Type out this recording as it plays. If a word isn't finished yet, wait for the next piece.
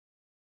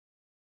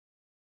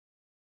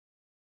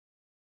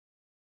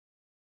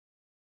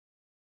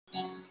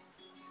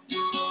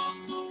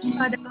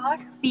Father God,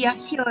 we are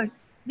here.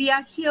 We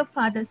are here,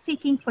 Father,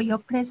 seeking for your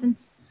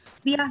presence.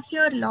 We are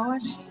here,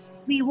 Lord.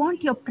 We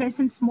want your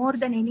presence more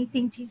than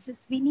anything,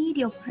 Jesus. We need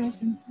your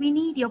presence. We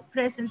need your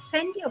presence.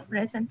 Send your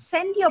presence.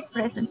 Send your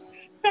presence.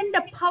 Send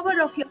the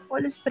power of your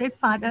Holy Spirit,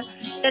 Father.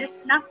 There is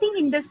nothing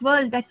in this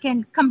world that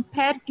can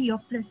compare to your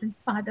presence,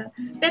 Father.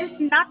 There is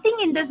nothing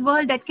in this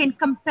world that can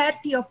compare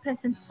to your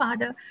presence,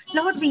 Father.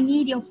 Lord, we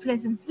need your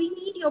presence. We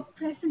need your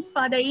presence,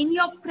 Father. In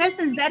your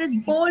presence, there is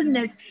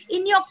boldness.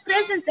 In your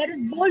presence, there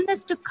is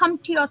boldness to come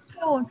to your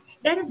throne.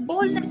 There is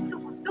boldness to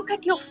look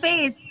at your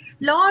face.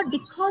 Lord,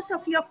 because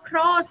of your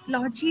cross,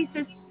 Lord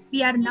Jesus,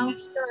 we are now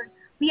here.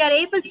 We are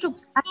able to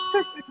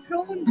access the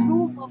throne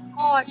room of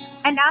God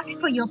and ask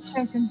for your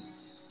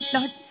presence.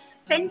 Lord,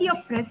 send your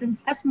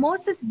presence. As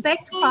Moses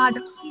begged,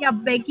 Father, we are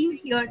begging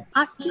here,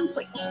 asking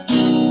for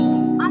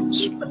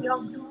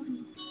your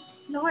glory.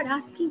 Lord,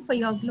 asking for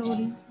your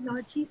glory.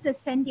 Lord Jesus,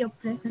 send your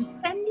presence.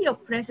 Send your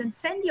presence.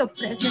 Send your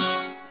presence.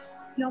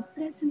 Your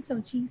presence, oh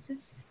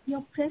Jesus.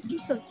 Your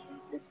presence, oh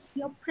Jesus.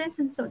 Your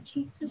presence, oh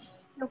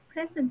Jesus. Your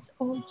presence,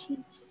 oh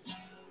Jesus.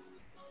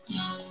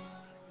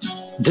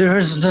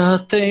 There's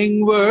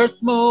nothing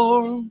worth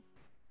more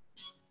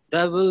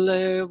that will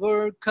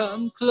ever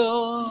come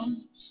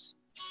close.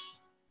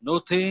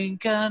 Nothing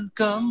can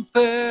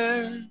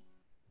compare.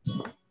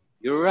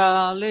 You're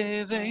our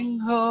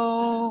living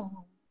hope.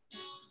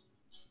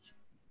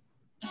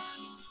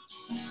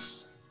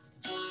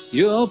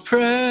 Your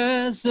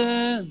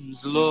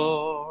presence,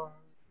 Lord.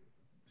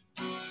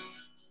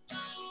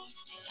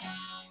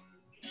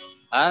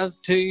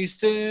 I've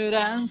tasted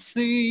and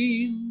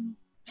seen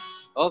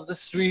of the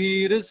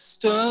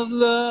sweetest of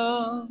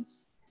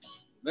loves,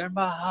 where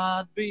my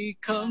heart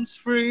becomes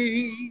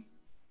free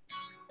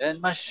and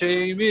my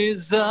shame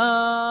is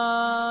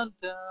undone.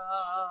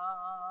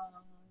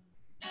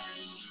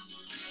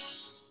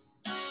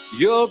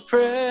 Your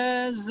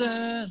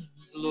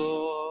presence,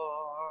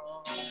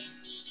 Lord.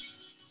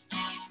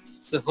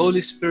 So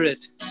Holy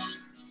Spirit,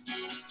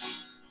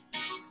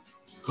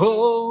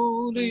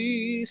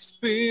 Holy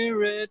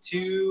Spirit,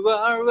 you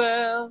are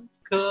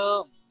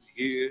welcome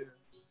here.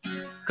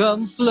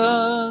 Come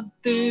flood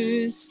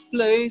this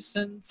place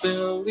and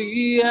fill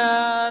the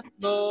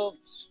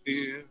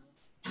atmosphere.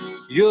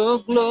 Your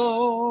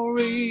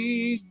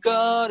glory,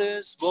 God,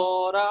 is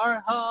what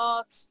our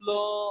hearts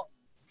long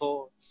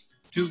for,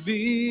 to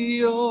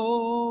be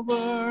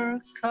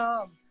overcome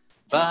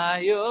by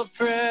your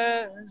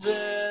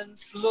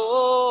presence,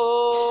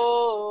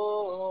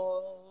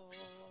 Lord.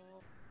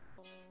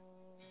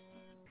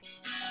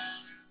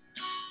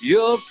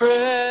 Your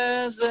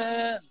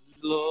presence,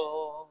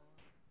 Lord.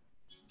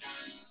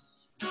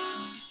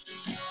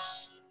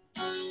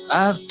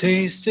 I've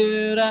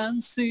tasted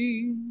and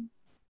seen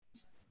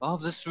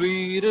of the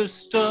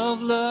sweetest of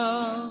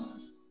love,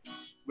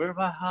 where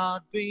my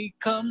heart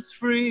becomes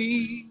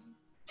free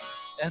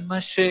and my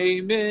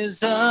shame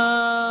is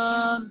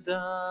undone.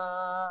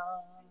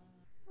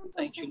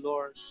 Thank you,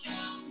 Lord.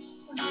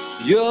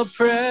 Your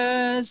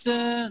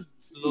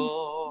presence,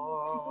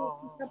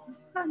 Lord.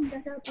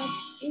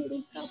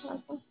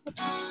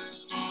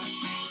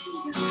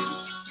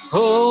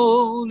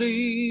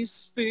 Holy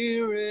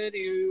Spirit,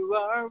 you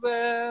are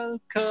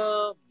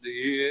welcome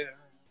here.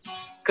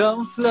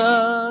 Come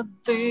flood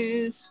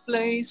this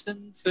place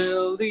and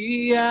fill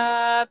the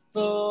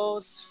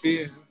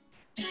atmosphere.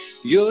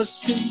 Your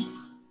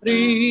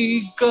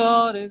spirit,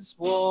 God, is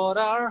what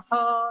our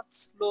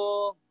hearts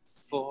long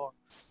for,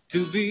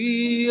 to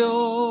be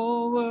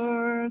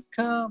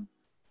overcome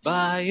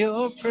by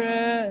your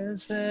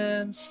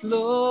presence,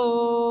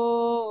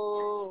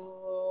 Lord.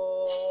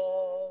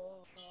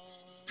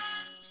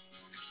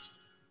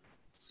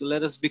 So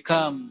let us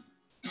become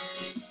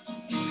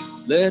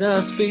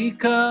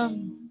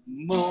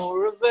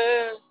more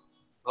aware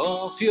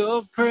of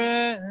your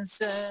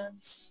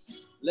presence.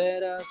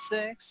 Let us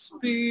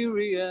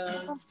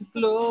experience the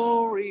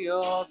glory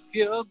of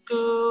your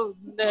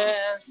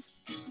goodness.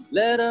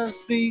 Let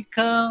us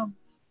become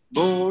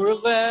more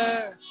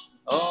aware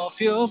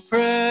of your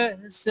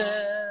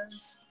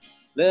presence.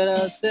 Let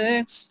us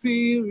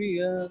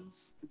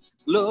experience the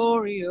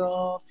glory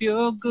of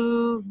your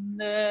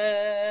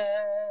goodness,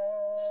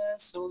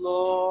 O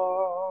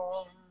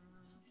Lord.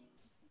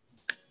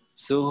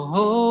 So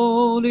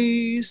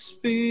Holy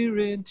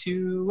Spirit,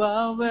 you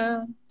are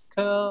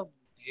welcome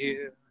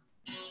here.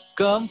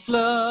 Come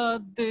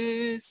flood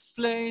this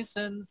place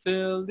and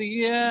fill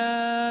the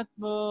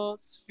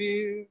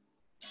atmosphere.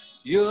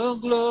 Your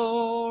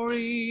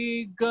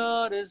glory,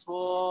 God, is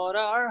what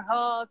our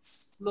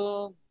hearts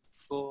long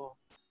for,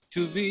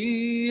 to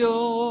be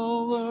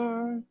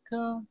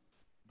overcome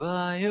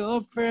by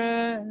your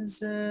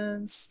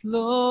presence,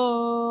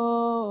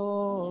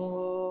 Lord.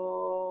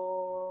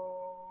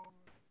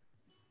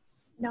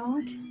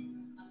 Lord,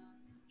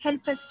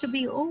 help us to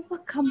be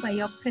overcome by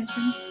your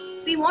presence.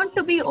 We want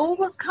to be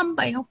overcome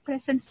by your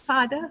presence,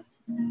 Father.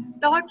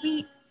 Lord,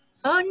 we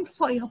yearn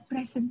for your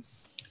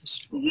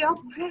presence. Your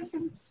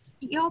presence,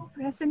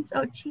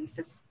 oh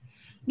Jesus.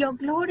 Your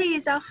glory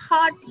is our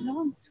heart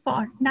longs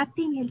for,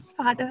 nothing else,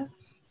 Father.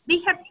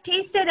 We have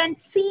tasted and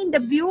seen the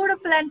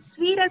beautiful and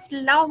sweetest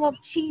love of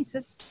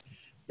Jesus.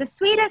 The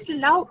sweetest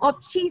love of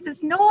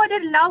Jesus. No other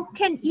love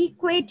can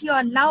equate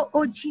your love,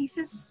 oh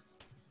Jesus.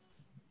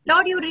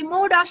 Lord, you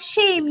removed our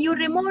shame, you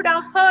removed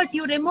our hurt,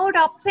 you removed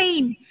our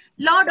pain.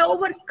 Lord,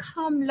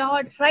 overcome,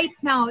 Lord, right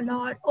now,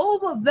 Lord.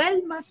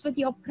 Overwhelm us with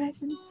your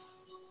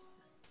presence.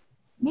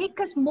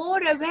 Make us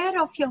more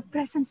aware of your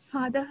presence,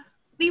 Father.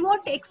 We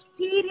want to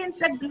experience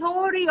the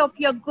glory of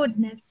your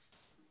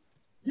goodness.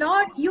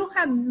 Lord, you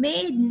have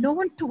made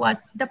known to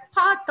us the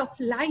path of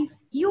life.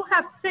 You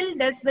have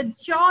filled us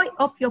with joy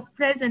of your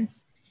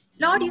presence.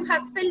 Lord, you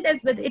have filled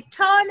us with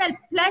eternal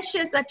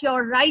pleasures at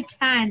your right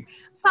hand.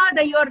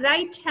 Father, your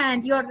right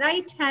hand,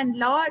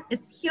 Lord,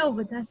 is here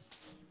with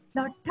us.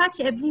 Lord, touch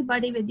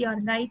everybody with your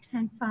right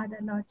hand, Father,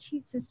 Lord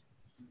Jesus.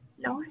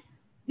 Lord,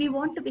 we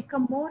want to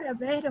become more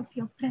aware of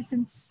your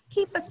presence.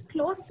 Keep us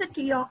closer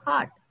to your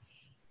heart.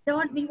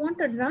 Lord, we want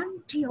to run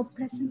to your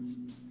presence.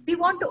 We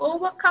want to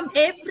overcome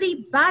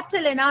every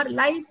battle in our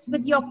lives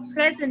with your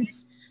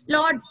presence.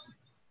 Lord,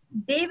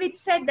 David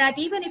said that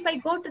even if I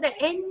go to the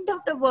end of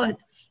the world,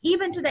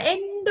 even to the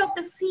end of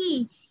the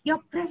sea, your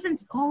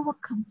presence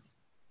overcomes.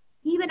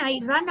 Even I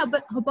run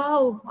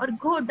above or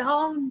go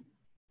down,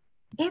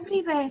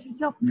 everywhere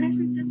your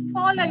presence is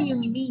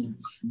following me.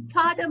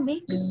 Father,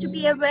 make us to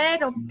be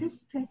aware of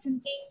this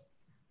presence.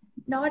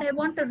 Lord, I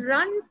want to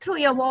run through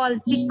your wall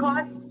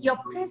because your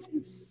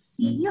presence,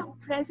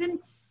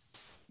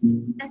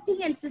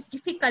 nothing else is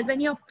difficult.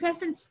 When your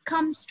presence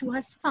comes to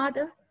us,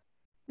 Father,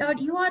 Lord,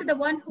 you are the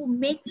one who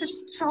makes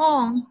us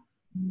strong.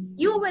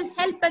 You will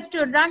help us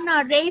to run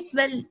our race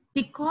well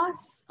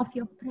because of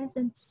your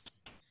presence.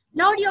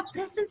 Lord, your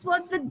presence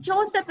was with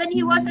Joseph when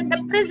he was in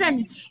the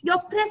prison. Your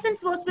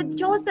presence was with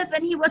Joseph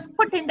when he was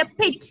put in the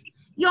pit.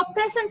 Your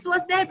presence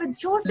was there with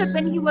Joseph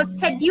when he was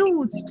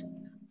seduced.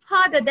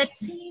 Father, that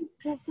same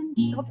presence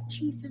of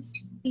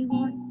Jesus we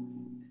want.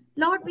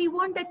 Lord, we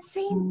want that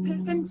same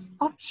presence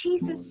of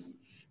Jesus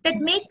that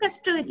make us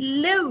to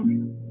live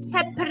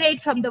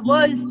separate from the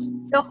world.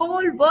 The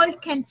whole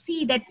world can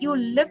see that you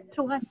live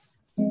through us.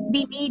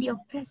 We need your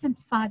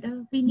presence,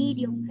 Father. We need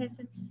your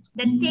presence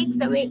that takes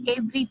away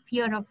every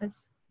fear of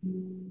us.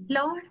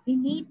 Lord, we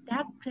need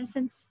that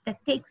presence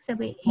that takes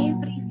away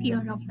every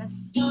fear of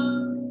us.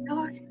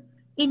 Lord,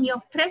 in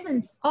your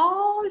presence,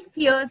 all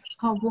fears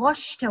are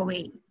washed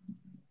away.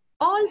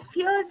 All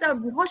fears are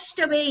washed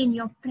away in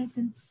your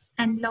presence.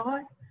 And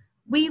Lord,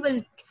 we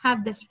will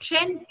have the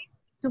strength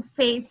to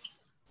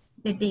face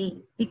the day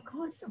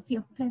because of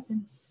your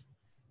presence.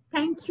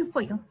 Thank you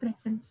for your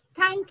presence.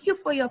 Thank you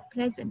for your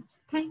presence.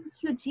 Thank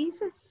you,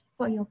 Jesus,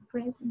 for your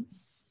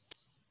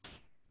presence.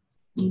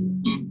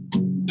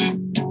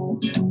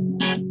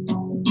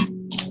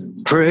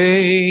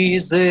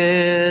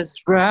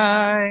 Praises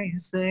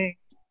rising,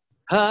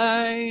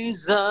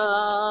 eyes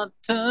are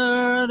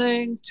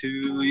turning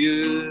to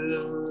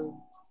you.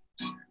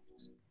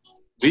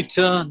 We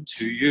turn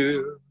to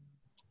you.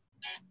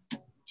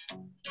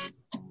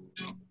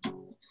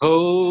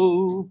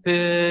 Hope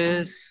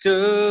is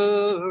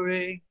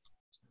stirring,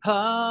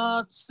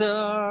 hearts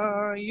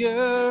are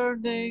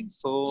yearning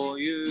for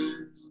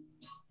you.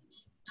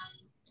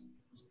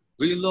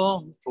 We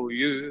long for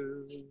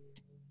you.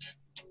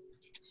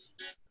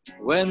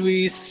 When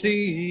we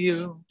see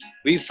you,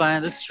 we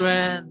find the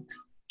strength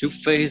to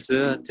face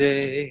the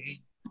day.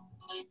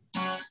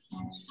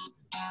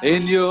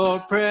 In your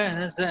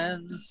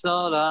presence,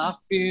 all our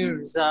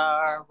fears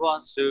are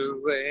washed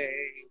away.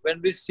 When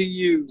we see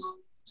you,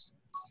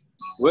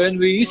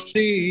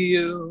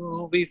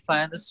 we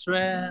find the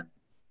strength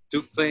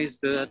to face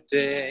the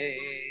day.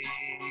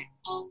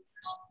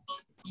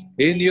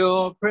 In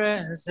your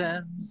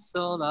presence,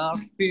 all our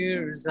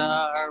fears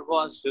are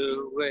washed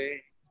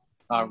away.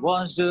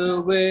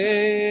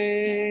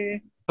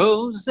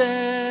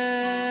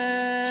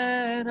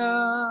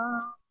 Hosanna,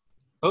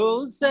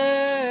 Hosanna.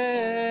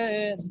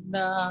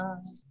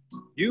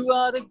 You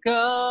are the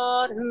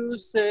God who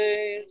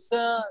saves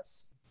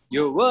us.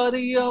 You're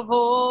worthy of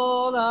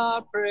all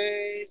our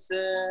praises.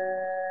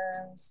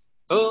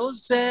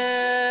 Hosanna,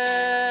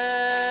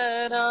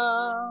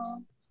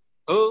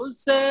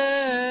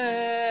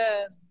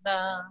 Hosanna.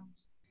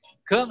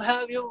 Come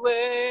have your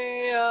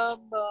way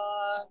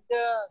among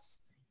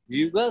us.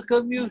 We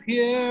welcome you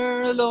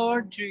here,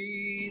 Lord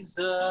Jesus.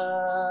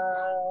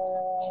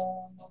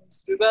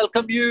 We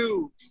welcome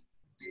you.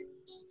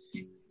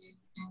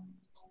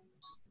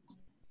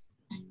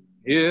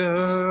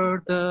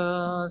 Hear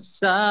the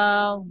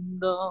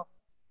sound of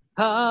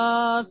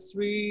hearts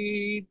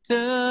returning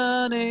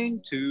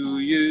to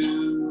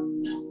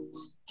you.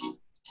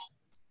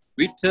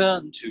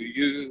 Return to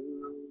you.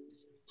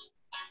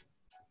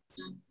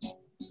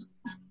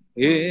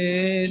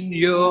 In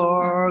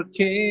your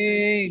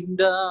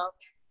kingdom,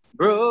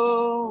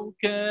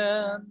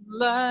 broken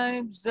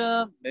lives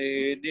are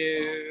made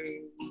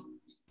new.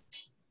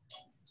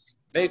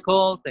 Make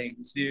all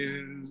things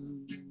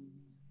new.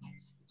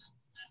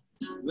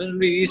 When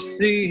we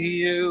see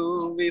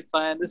you, we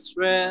find the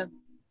strength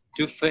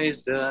to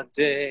face the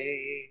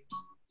day.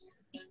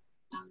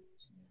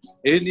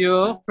 In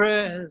your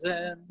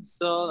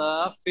presence, all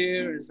our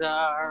fears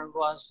are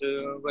washed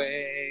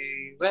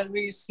away. When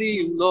we see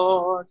you,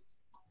 Lord,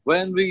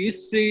 when we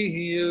see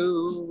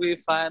you, we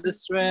find the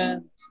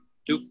strength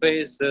to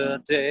face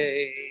the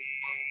day.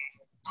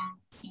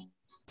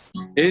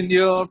 In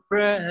your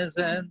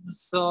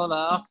presence, all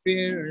our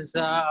fears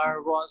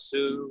are washed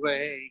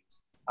away,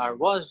 are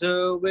washed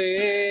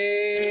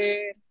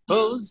away.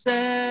 Hosanna,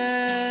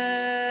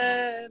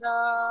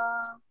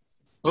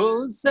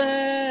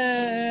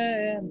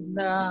 Hosanna.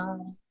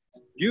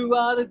 You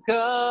are the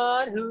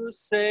God who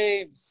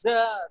saves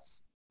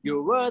us.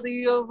 You're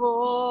worthy of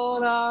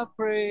all our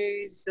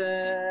praises.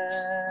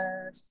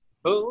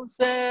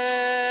 Hosanna,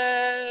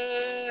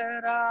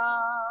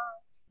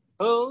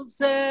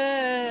 Hosanna.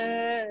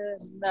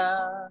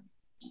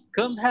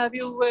 Come have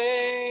your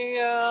way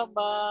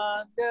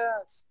among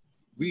us.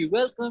 We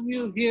welcome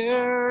you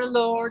here,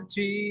 Lord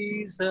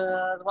Jesus.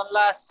 One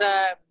last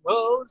time.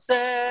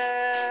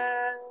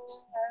 Hosanna,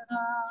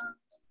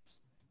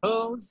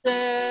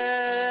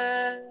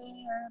 Hosanna,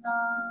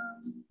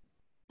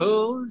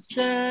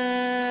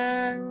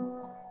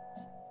 Hosanna.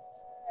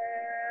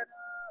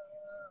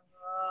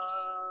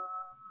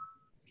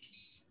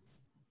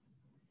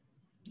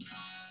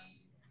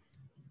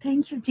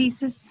 Thank you,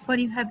 Jesus, for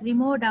you have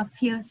removed our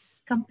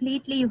fears.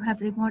 Completely you have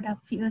removed our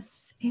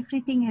fears.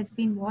 Everything has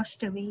been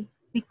washed away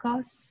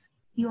because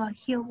you are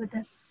here with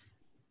us.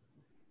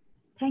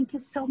 Thank you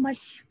so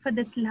much for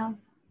this love.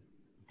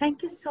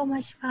 Thank you so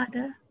much,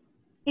 Father.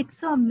 It's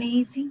so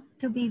amazing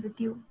to be with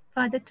you,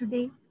 Father,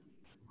 today.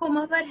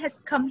 Whomever has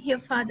come here,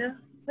 Father,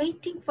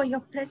 waiting for your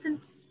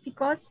presence,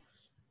 because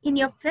in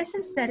your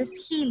presence there is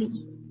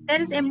healing.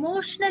 There is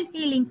emotional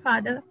healing,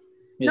 Father.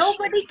 Yes.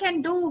 Nobody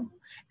can do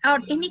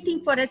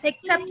anything for us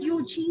except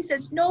you,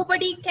 Jesus.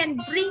 Nobody can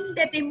bring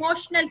that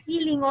emotional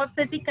healing or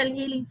physical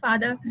healing,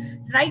 Father.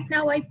 Right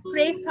now, I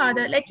pray,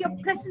 Father, let your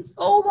presence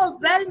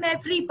overwhelm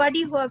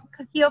everybody who are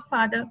here,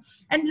 Father.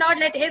 And Lord,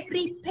 let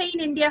every pain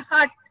in their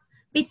heart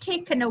be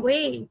taken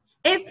away.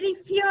 Every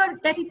fear,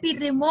 let it be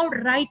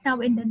removed right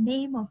now in the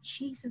name of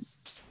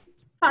Jesus.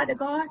 Father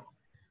God,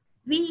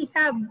 we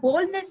have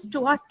boldness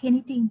to ask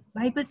anything.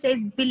 Bible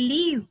says,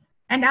 believe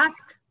and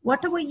ask.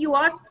 Whatever you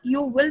ask,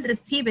 you will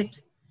receive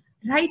it.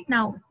 Right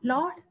now,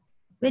 Lord,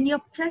 when your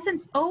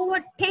presence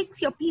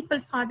overtakes your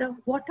people, Father,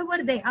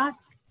 whatever they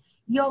ask,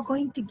 you're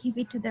going to give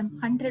it to them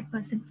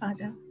 100%,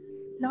 Father.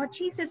 Lord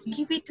Jesus,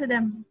 give it to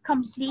them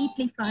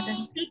completely, Father.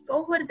 Take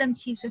over them,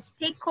 Jesus.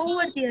 Take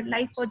over their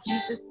life, oh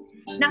Jesus.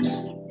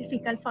 Nothing is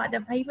difficult, Father.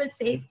 Bible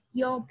says,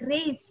 your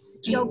grace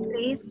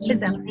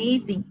is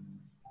amazing.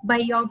 By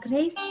your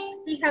grace,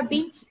 we have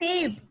been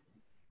saved.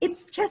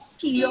 It's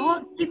just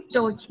your gift,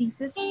 oh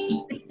Jesus.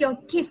 With your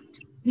gift,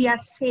 we are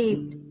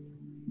saved.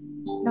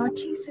 Lord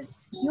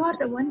Jesus, you are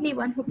the only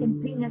one who can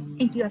bring us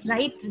into your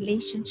right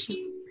relationship.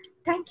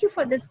 Thank you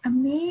for this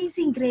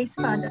amazing grace,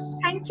 Father.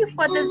 Thank you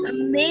for this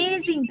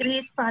amazing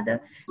grace, Father.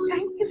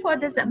 Thank you for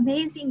this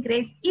amazing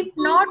grace. If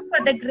not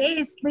for the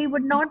grace, we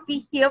would not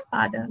be here,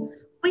 Father.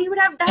 We would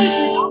have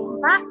died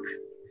long back.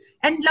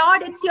 And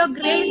Lord, it's your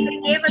grace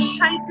that gave us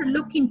time to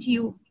look into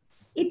you.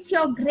 It's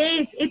your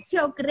grace. It's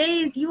your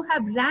grace. You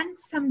have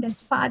ransomed us,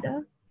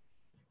 Father.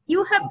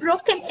 You have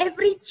broken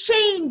every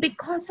chain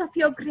because of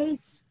your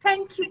grace.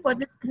 Thank you for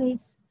this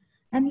grace.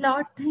 And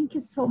Lord, thank you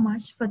so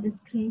much for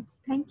this grace.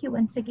 Thank you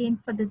once again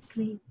for this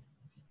grace.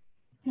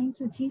 Thank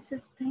you,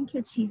 Jesus. Thank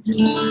you, Jesus.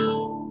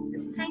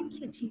 Thank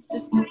you,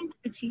 Jesus. Thank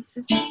you,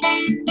 Jesus.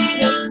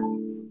 Grace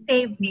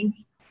saved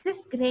me.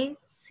 This grace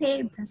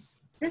saved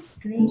us. This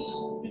grace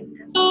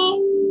saved us.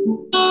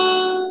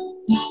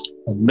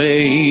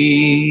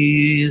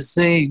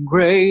 Amazing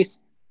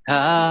grace,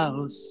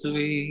 how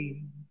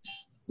sweet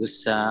the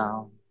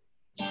sound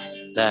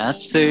that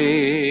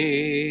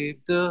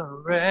saved a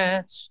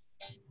wretch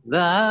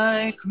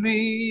like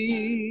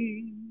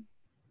me.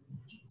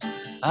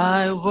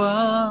 I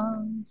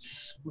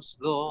once was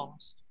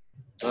lost,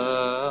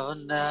 but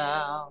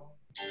now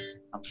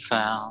I'm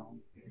found.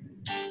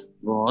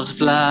 Was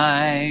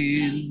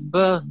blind,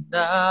 but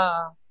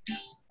now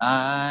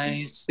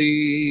I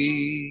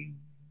see.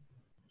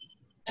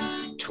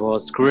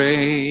 'Twas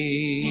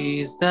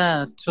grace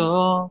that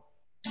taught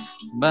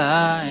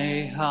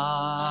my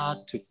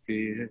heart to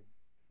fear,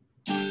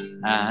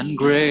 and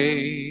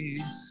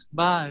grace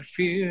my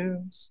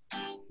fears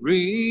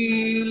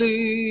relieved.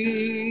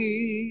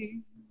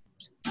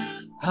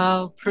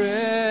 How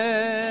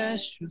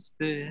precious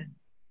then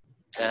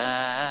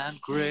that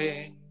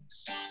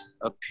grace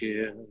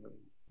appeared,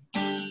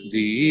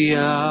 the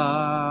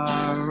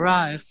hour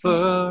I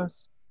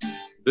first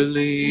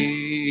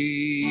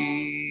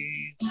believed.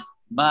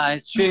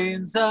 My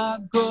chains are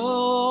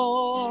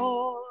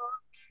gone,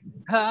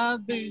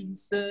 have been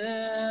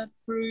set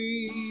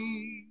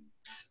free.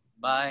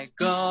 My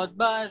God,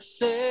 my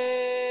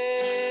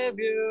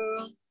Savior,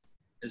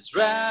 has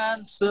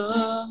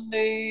ransomed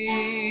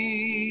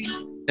me.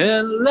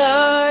 And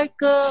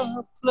like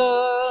a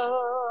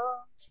flood,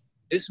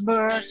 His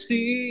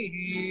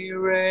mercy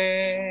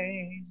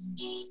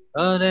reigns,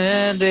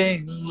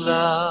 unending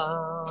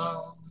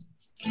love.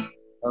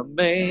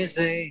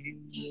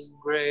 amazing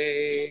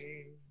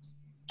grace.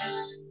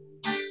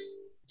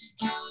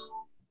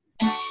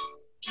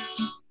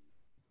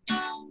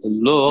 The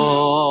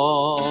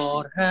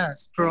Lord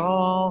has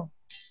promised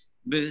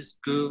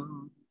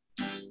good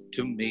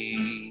to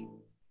me.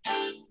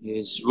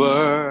 His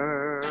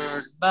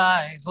word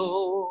my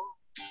hope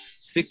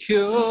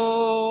secures.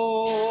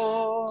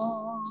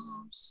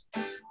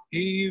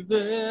 He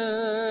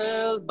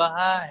will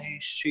my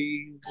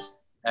shield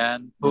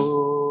and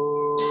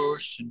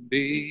portion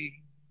be,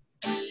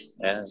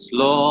 as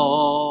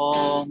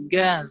long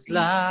as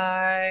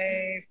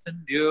life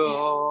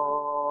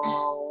endures.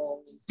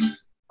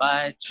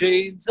 My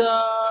chains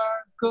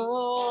are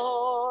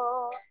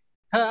gone,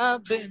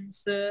 have been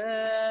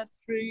set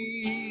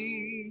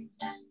free.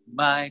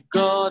 My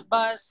God,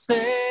 my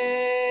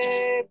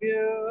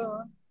Savior,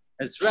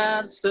 has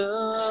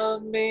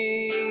ransomed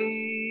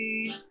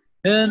me.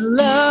 And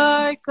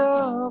like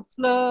a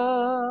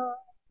flood,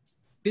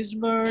 His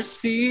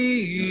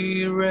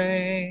mercy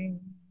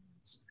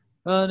reigns,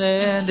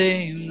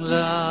 unending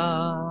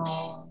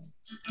love,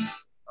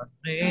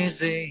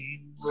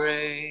 amazing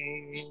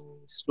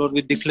grace. Lord,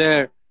 we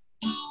declare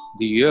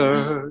the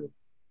earth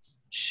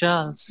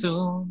shall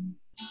soon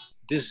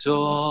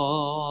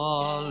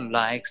dissolve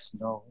like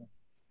snow.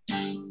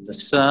 The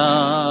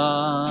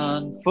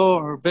sun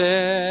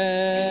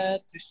forbade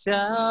to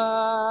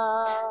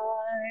shine,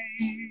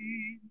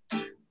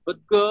 but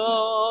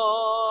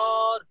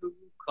God who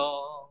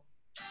called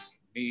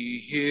me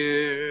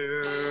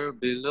here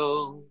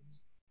below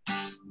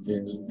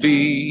will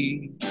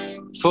be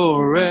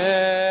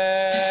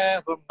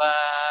forever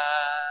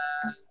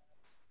mine,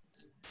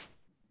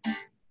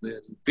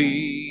 will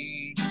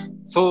be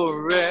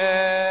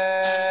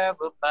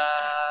forever mine.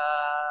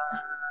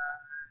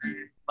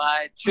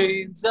 My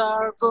chains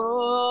are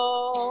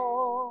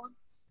gone,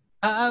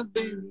 I've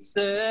been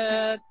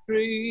set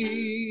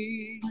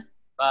free.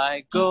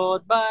 My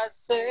God, my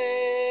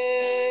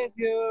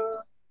Savior,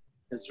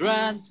 has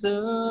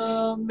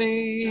ransomed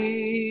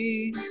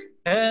me.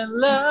 And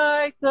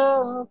like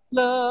a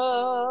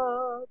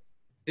flood,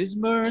 His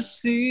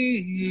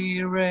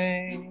mercy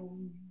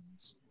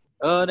reigns,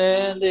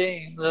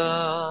 unending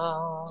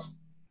love,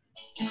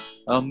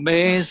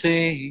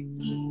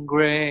 amazing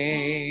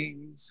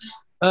grace,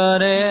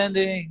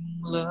 unending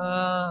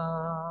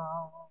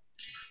love,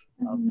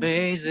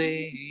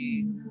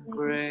 amazing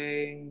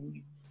grace.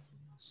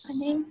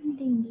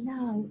 Unending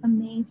love,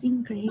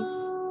 amazing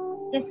grace.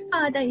 Yes,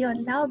 Father, your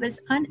love is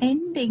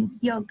unending.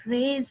 Your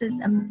grace is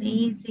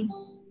amazing.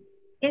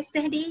 Yes,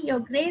 Daddy, your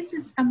grace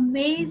is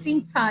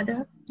amazing,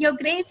 Father. Your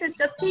grace is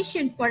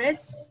sufficient for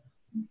us.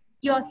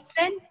 Your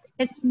strength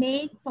is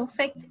made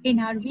perfect in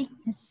our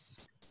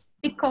weakness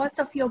because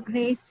of your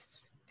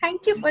grace.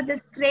 Thank you for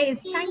this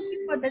grace. Thank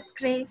you for this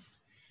grace.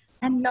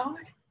 And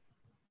Lord,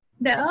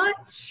 the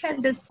earth shall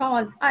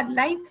dissolve. Our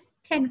life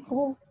can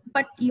go,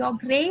 but your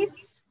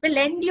grace will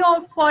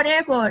endure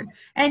forever.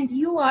 And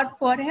you are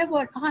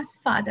forever ours,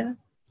 Father.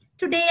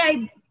 Today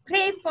I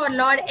pray for,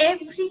 Lord,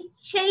 every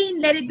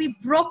chain, let it be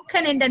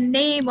broken in the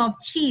name of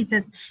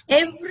Jesus.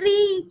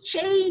 Every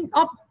chain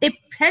of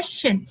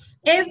depression,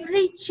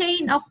 every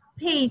chain of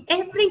pain,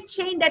 every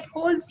chain that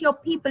holds your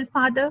people,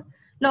 Father,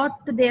 Lord,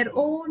 to their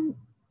own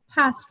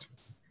past,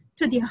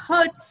 to their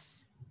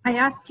hurts, I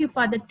ask you,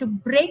 Father, to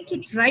break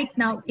it right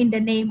now in the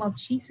name of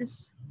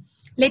Jesus.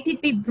 Let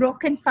it be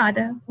broken,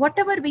 Father.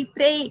 Whatever we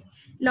pray,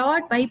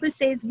 Lord, Bible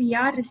says we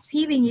are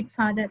receiving it,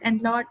 Father.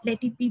 And Lord,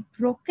 let it be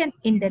broken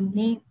in the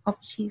name of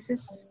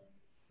Jesus.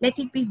 Let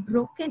it be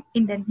broken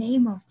in the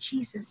name of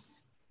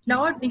Jesus.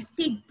 Lord, we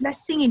speak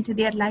blessing into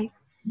their life.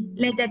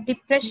 Let that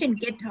depression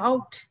get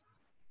out.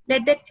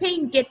 Let that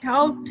pain get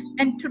out.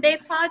 And today,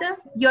 Father,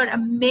 your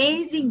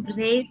amazing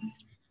grace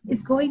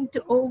is going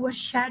to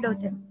overshadow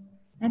them.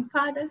 And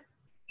Father,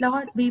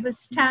 Lord, we will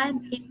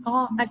stand in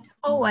awe at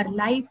how our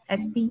life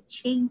has been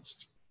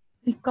changed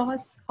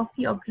because of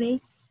your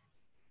grace.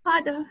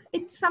 Father,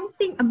 it's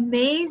something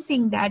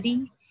amazing,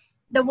 Daddy.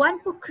 The one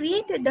who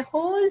created the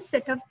whole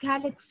set of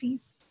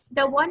galaxies,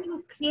 the one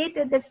who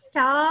created the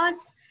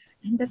stars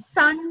and the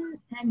sun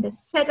and the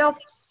set of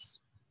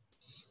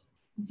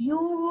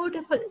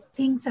beautiful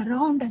things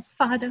around us,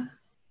 Father.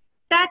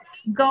 That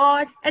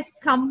God has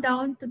come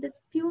down to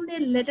this puny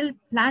little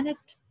planet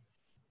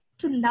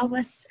to love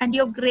us, and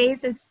your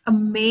grace is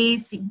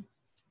amazing.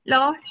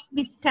 Lord,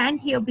 we stand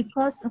here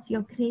because of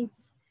your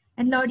grace.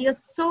 And Lord, you're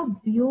so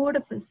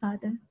beautiful,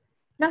 Father.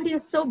 Lord, you're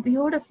so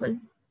beautiful.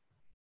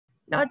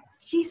 Lord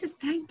Jesus,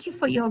 thank you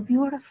for your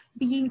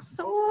being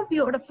so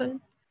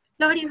beautiful.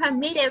 Lord, you have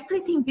made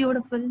everything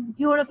beautiful,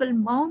 beautiful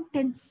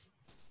mountains,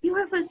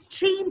 beautiful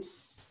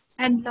streams.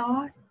 And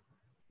Lord,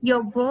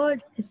 your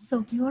word is so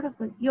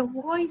beautiful. Your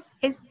voice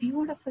is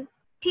beautiful.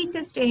 Teach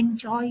us to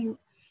enjoy you.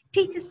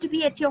 Teach us to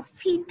be at your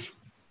feet.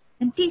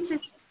 And teach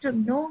us to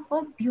know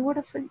how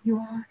beautiful you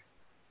are.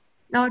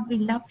 Lord, we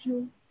love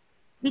you.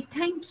 We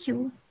thank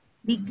you.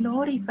 We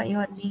glorify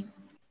your name.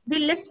 We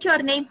lift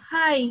your name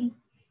high.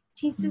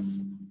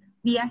 Jesus,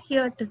 we are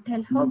here to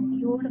tell how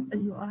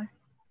beautiful you are.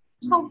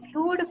 How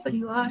beautiful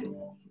you are.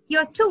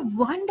 You're too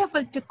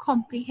wonderful to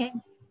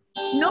comprehend.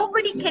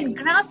 Nobody can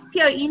grasp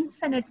your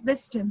infinite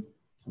wisdom.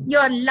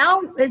 Your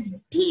love is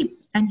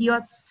deep and you're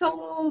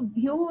so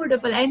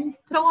beautiful,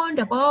 enthroned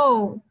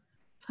above.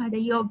 Father,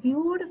 you're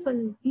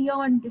beautiful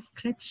beyond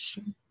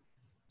description.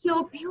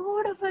 You're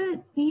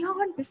beautiful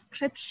beyond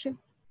description.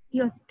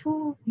 You're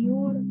too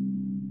beautiful.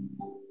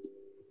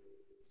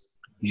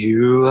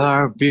 You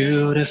are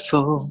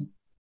beautiful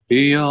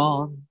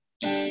beyond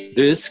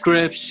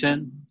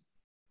description.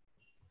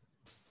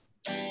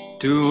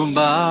 Too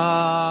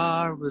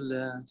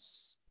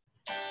marvelous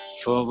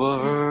for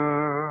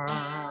words,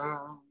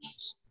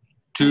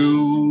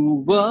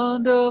 too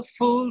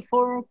wonderful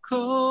for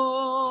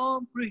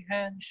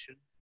comprehension,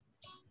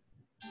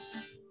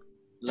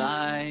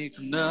 like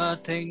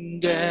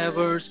nothing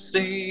ever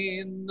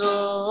seen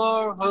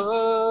or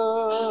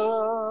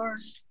heard.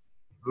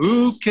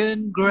 Who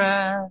can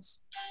grasp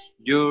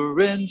your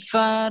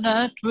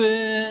infinite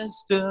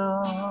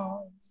wisdom?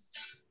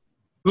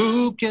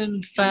 Who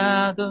can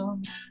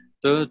fathom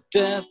the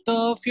depth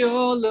of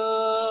your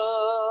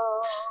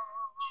love?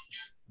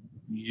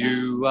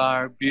 You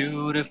are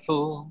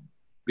beautiful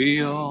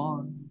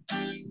beyond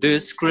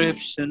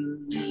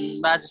description,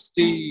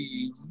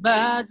 majesty,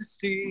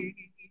 majesty,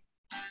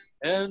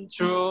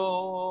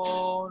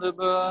 enthroned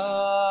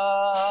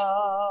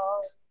above.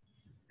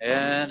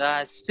 And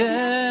I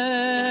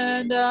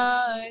stand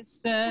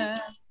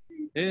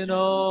in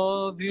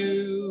awe of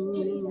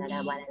you.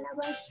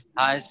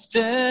 I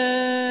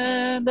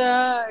stand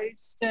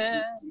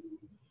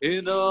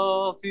in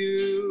awe of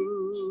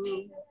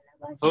you.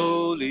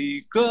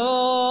 Holy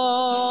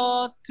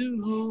God,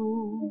 to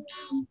whom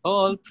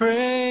all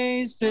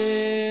praise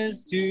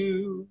is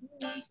due.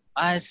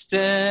 I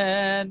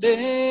stand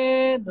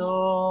in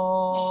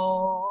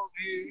awe of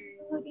you.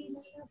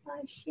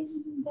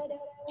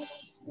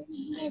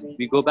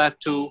 We go back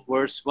to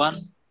verse 1.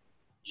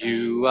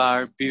 You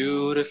are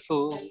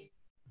beautiful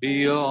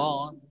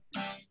beyond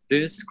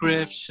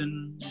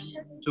description,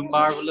 too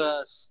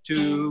marvelous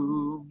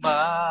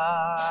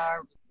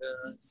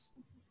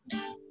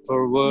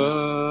for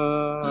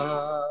words,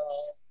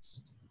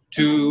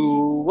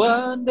 too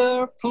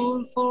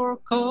wonderful for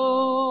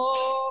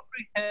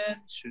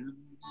comprehension,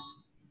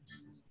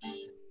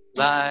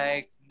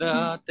 like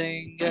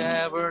nothing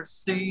ever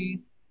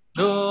seen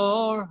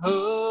nor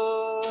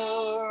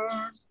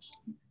heard.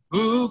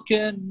 Who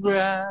can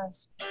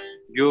grasp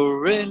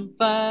your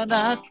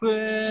infinite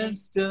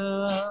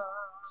wisdom?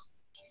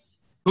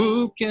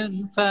 Who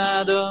can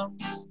fathom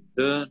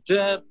the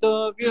depth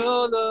of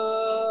your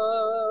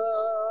love?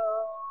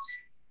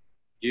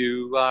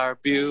 You are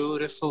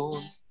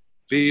beautiful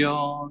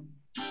beyond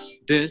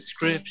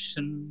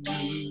description,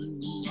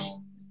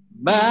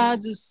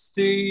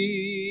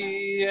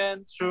 majesty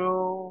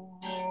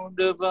enthroned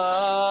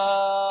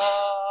above.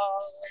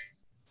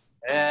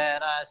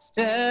 And I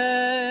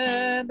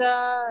stand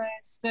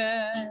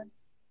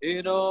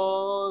in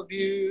awe of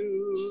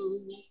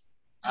you.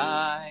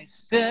 I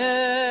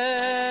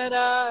stand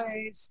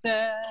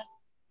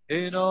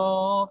in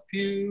awe of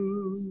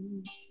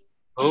you.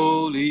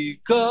 Holy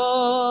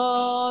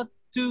God,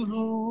 to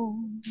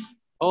whom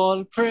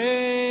all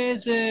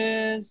praise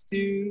is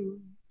due.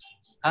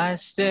 I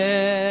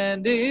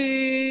stand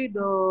in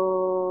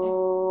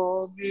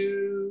awe of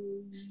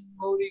you.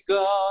 Holy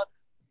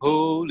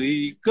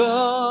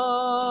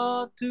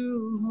God,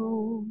 to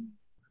whom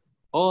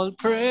all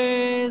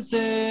praise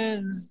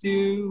is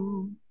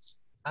due.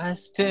 I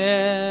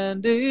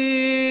stand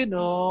in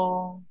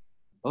awe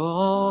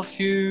of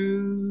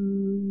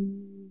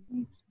you.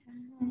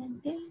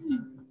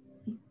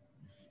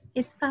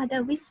 Yes,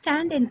 Father, we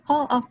stand in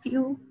awe of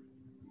you.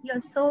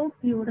 You're so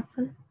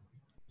beautiful.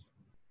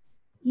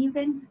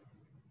 Even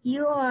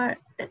you are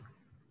the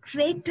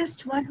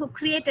greatest one who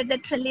created the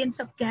trillions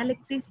of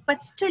galaxies,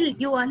 but still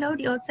you allowed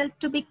yourself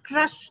to be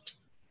crushed,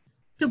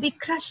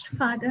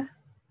 Father.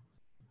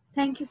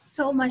 Thank you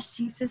so much,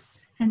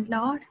 Jesus and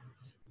Lord.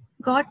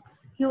 God,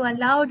 you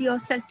allowed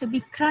yourself to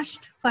be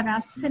crushed for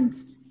our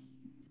sins.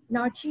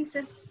 Lord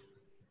Jesus,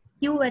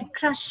 you were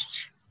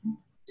crushed.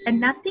 And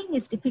nothing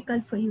is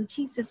difficult for you,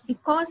 Jesus,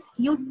 because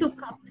you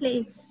took our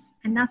place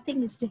and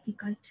nothing is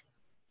difficult.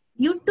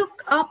 You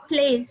took our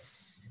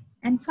place.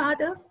 And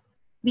Father,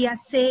 we are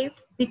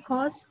saved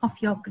because of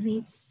your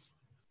grace.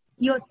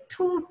 You're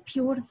too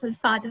beautiful,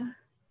 Father.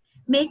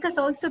 Make us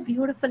also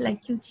beautiful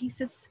like you,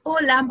 Jesus. Oh,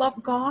 Lamb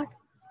of God.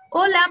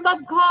 Oh, Lamb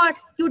of God,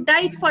 you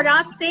died for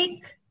our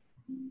sake.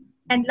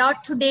 And Lord,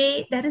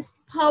 today there is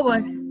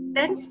power.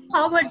 There is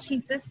power,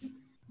 Jesus.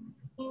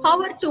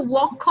 Power to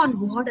walk on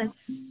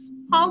waters.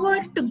 Power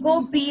to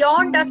go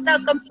beyond our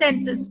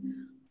circumstances.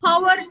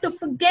 Power to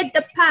forget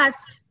the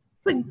past.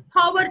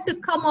 Power to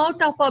come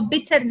out of our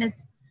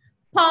bitterness.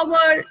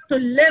 Power to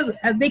live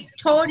a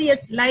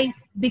victorious life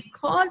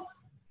because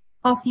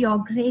of your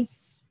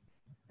grace.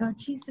 Lord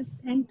Jesus,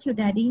 thank you,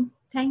 Daddy.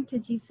 Thank you,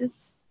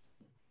 Jesus.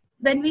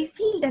 When we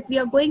feel that we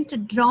are going to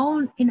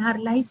drown in our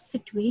life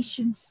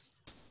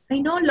situations, I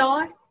know,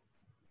 Lord,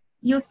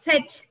 you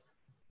said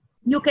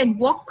you can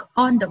walk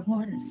on the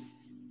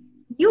waters.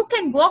 You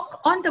can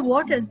walk on the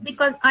waters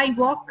because I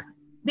walk.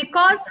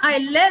 Because I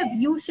live,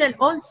 you shall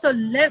also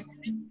live.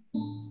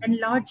 And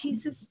Lord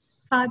Jesus,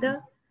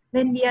 Father,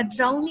 when we are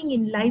drowning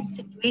in life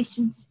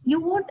situations, you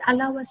won't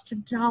allow us to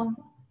drown.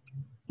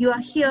 You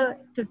are here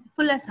to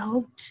pull us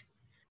out.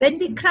 When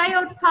we cry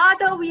out,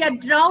 Father, we are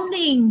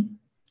drowning,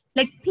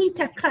 like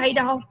Peter cried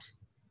out.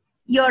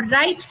 Your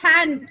right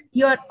hand,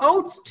 your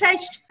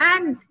outstretched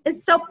hand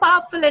is so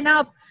powerful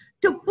enough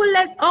to pull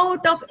us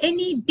out of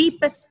any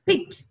deepest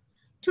pit.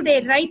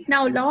 Today, right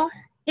now, Lord,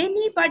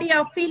 anybody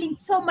are feeling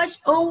so much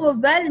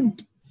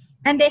overwhelmed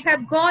and they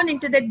have gone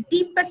into the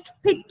deepest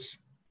pit.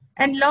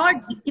 And Lord,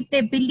 if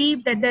they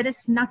believe that there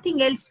is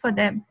nothing else for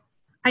them,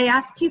 I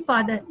ask you,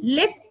 Father,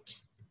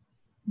 lift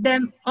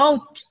them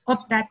out of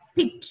that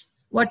pit,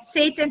 what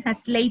Satan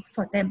has laid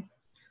for them.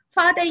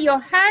 Father, your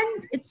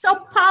hand is so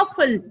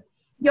powerful.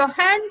 Your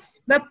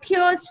hands were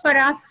pierced for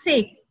our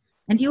sake,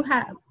 and you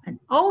have an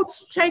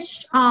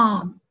outstretched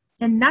arm,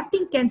 and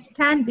nothing can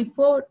stand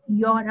before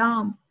your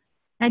arm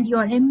and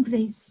your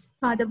embrace.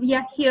 Father, we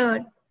are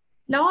here,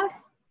 Lord,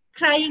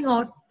 crying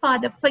out,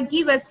 Father,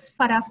 forgive us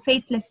for our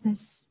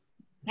faithlessness.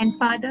 And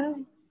Father,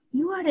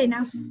 you are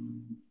enough.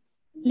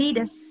 Lead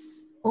us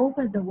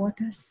over the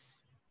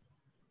waters.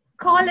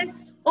 Call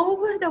us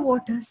over the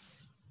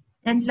waters.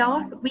 And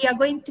Lord, we are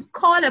going to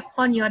call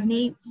upon your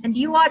name, and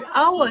you are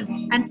ours,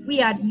 and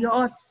we are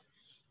yours.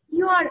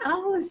 You are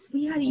ours,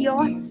 we are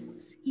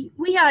yours.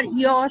 We are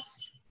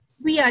yours.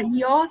 We are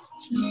yours,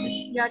 Jesus.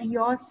 We are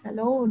yours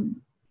alone.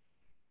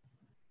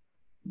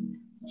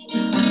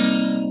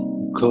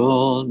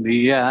 Call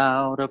me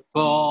out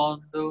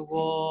upon the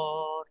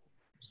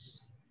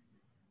waters,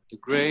 the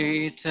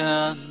great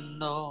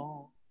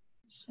unknown,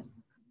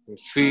 where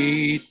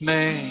feet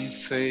may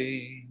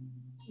fail.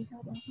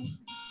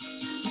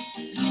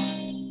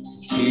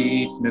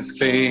 Feet may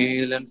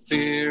fail and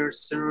fear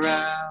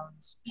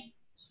surrounds.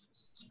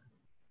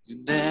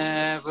 You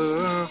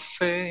never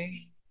fail,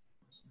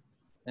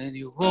 and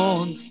you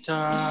won't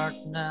start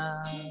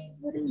now.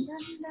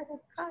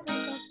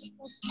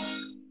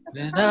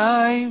 Then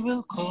I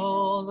will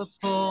call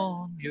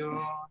upon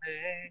your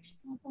name.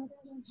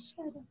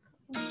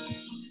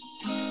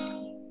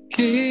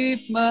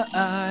 Keep my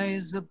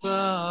eyes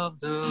above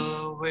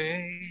the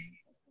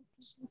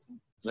waves.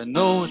 When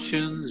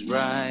oceans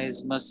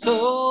rise, my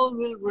soul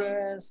will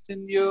rest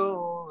in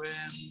your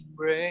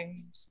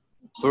embrace.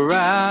 For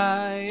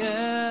I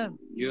am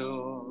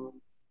yours,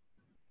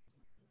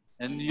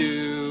 and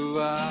you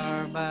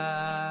are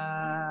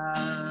mine.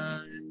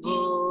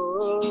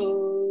 Oh,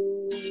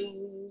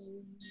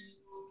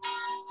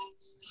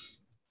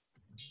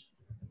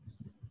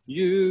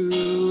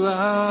 you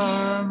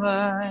are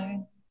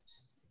mine.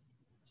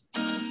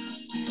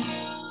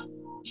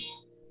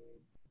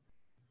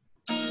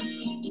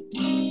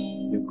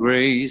 Your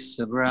grace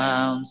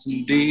surrounds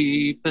in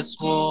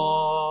deepest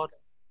waters.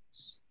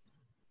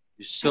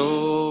 Your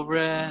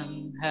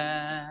sovereign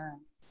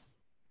hand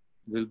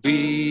will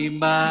be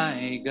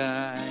my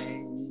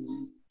guide.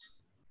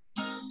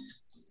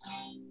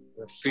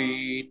 Your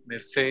feet may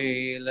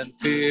fail and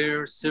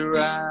fear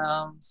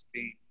surrounds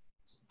me.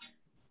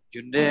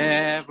 You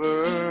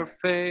never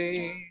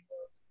fail,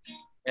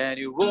 and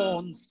you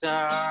won't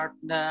start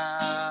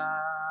now.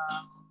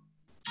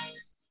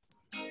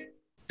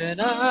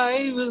 Then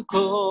I will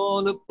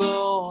call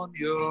upon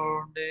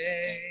your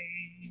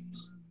name.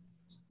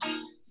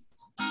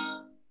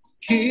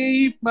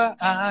 Keep my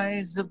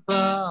eyes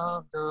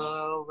above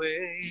the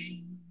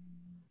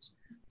waves.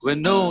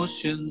 When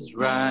oceans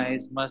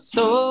rise, my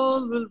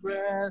soul will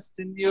rest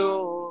in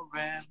your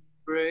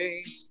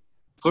embrace.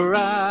 For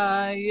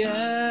I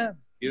am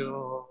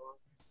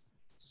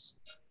yours,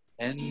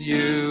 and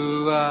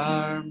you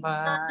are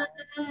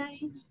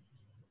mine.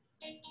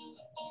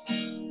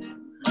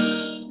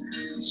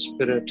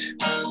 Spirit,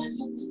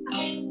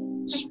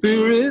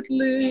 Spirit,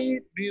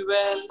 lead me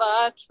when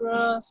my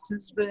trust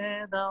is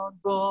without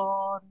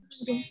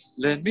borders.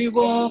 Let me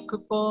walk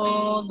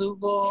upon the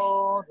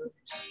waters,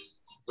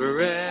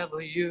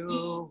 wherever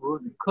you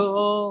would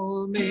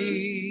call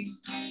me.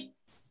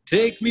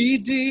 Take me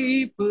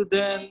deeper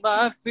than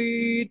my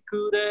feet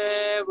could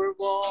ever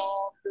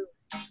wander,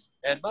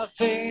 and my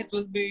faith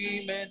will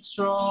be made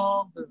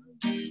stronger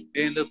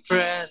in the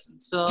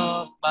presence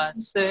of my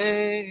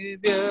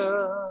Savior.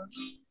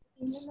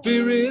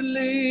 Spirit,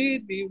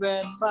 lead me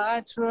when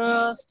my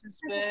trust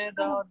is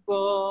without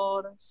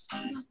borders.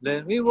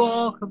 Let me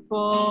walk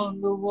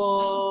upon the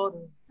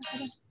water,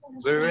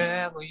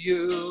 wherever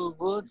you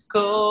would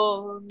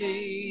call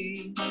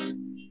me.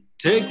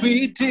 Take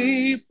me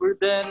deeper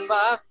than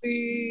my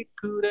feet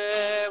could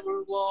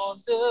ever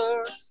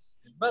wander,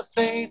 and my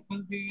faith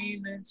will be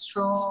made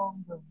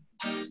stronger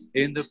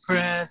in the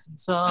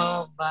presence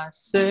of my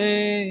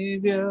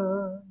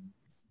Savior.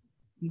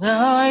 And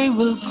I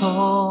will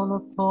call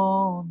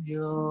upon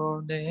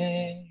your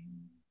name.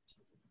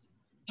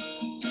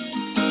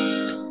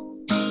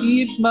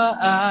 Keep my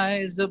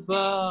eyes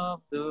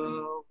above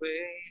the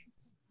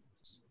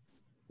waves.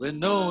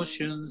 When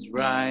oceans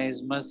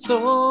rise, my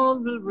soul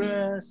will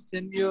rest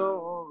in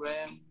your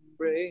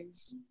embrace.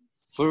 praise,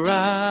 for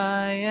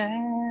I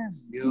am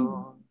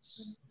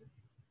yours,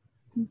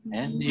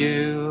 and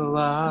you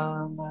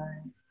are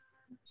mine.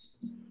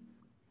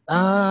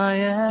 I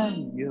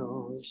am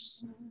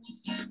yours,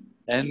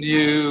 and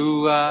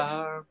you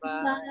are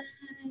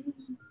mine.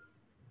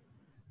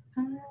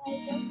 I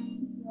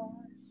am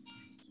yours.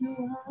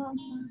 You are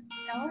mine,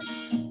 Lord.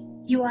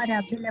 You are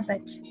our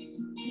beloved.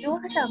 You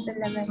are our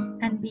beloved,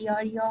 and we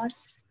are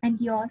yours and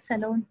yours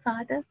alone,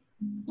 Father.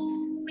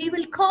 We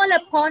will call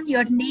upon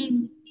your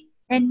name,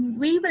 and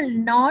we will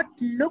not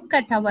look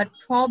at our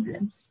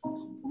problems.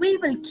 We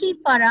will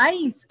keep our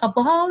eyes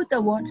above the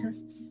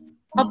waters,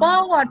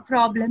 above our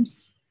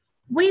problems.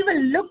 We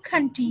will look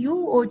unto you,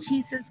 O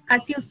Jesus,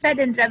 as you said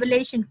in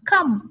Revelation,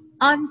 come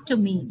unto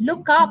me,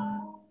 look up.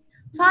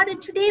 Father,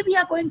 today we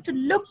are going to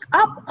look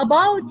up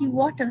above the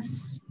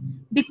waters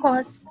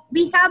because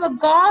we have a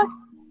God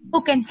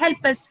who can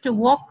help us to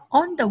walk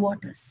on the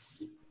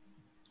waters.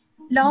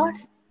 Lord,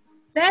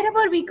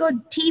 wherever we go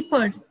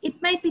deeper,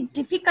 it might be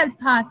difficult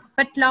path,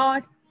 but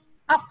Lord,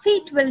 our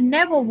feet will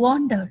never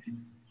wander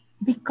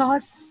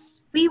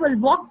because we will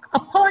walk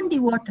upon the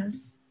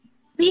waters.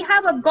 We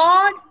have a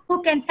God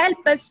who can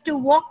help us to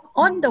walk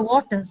on the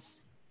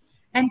waters.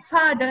 And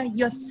Father,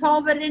 your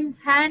sovereign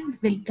hand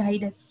will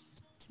guide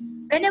us.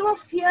 Whenever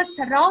fear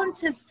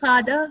surrounds us,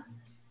 Father,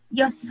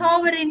 your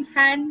sovereign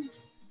hand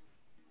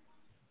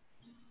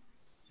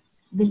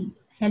will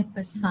help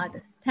us,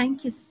 Father.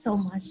 Thank you so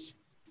much.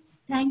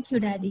 Thank you,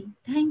 Daddy.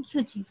 Thank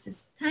you,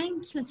 Jesus.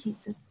 Thank you,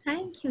 Jesus.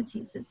 Thank you,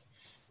 Jesus.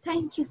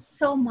 Thank you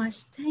so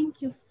much.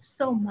 Thank you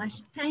so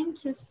much.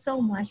 Thank you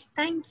so much.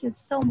 Thank you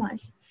so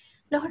much.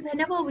 Lord,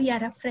 whenever we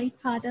are afraid,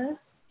 Father,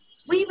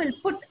 we will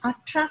put our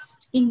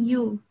trust in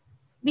you.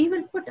 We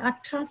will put our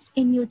trust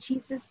in you,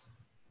 Jesus.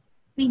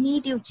 We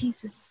need you,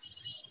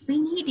 Jesus. We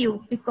need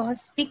you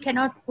because we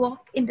cannot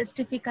walk in this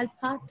difficult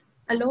path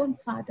alone,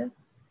 Father.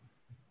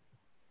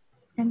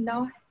 And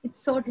Lord,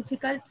 it's so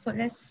difficult for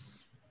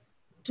us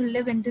to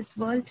live in this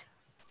world.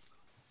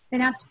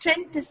 When our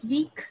strength is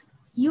weak,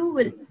 you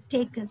will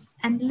take us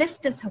and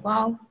lift us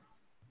above.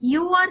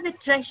 You are the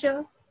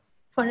treasure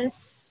for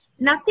us.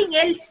 Nothing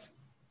else,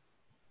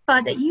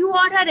 Father. You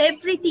are our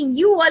everything.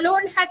 You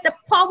alone has the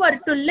power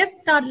to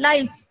lift our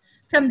lives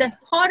from the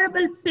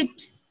horrible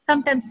pit.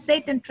 Sometimes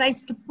Satan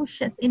tries to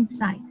push us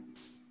inside.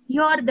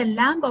 You are the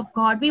Lamb of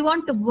God. We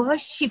want to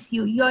worship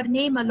you. Your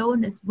name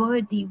alone is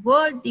worthy,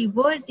 worthy,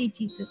 worthy,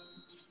 Jesus.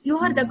 You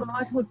are the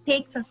God who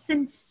takes our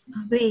sins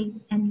away.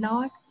 And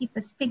Lord, keep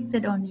us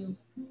fixed on you.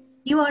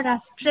 You are our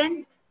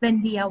strength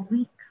when we are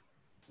weak.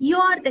 You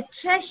are the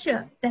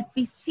treasure that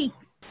we seek.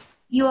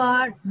 You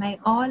are my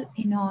all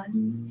in all.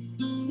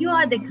 You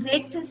are the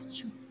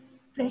greatest,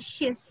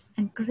 precious,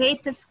 and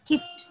greatest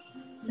gift.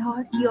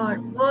 Lord, you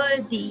are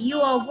worthy. You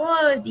are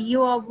worthy.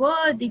 You are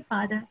worthy,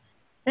 Father.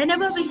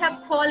 Whenever we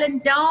have fallen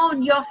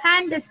down, your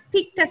hand has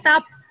picked us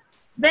up.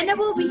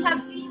 Whenever we have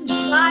been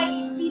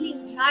dry,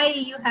 feeling dry,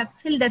 you have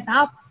filled us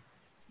up.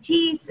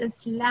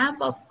 Jesus, Lamb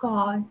of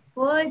God,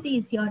 worthy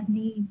is your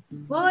name.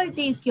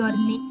 Worthy is your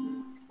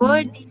name.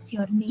 Worthy is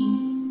your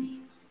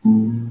name.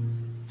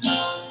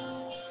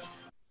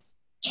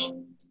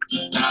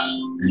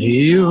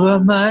 You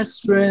are my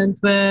strength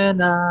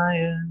when I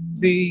am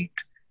weak.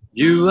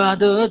 You are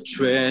the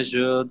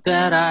treasure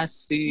that I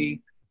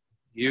seek.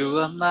 You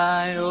are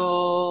my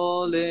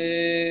all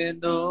in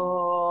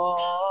all.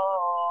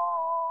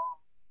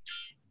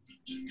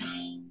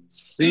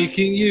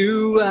 Seeking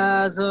you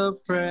as a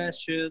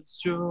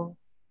precious jewel,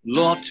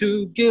 Lord,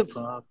 to give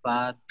up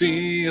I'd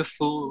be a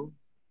fool.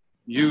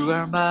 You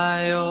are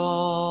my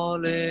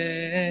all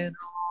in all.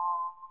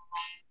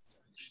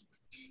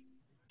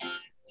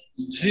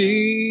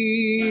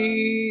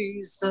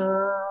 Jesus,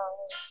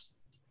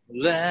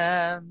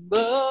 Lamb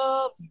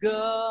of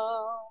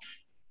God,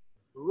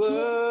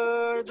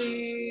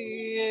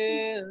 worthy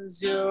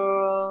is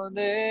your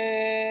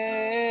name.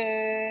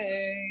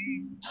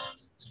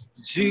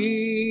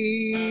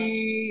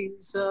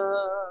 Jesus,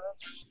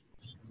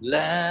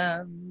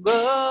 Lamb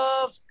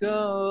of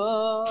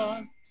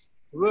God,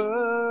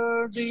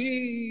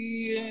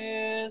 worthy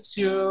is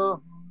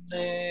your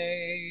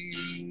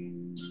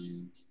name.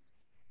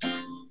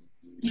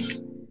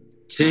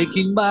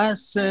 Taking my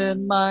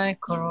sin, my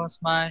cross,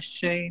 my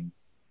shame,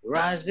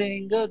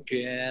 rising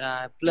again,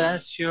 I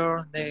bless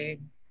your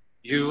name.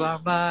 You are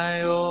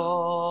my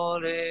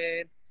all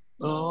in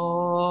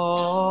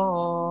all.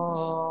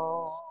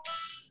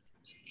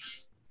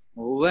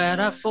 When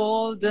I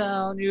fall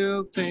down,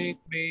 you pick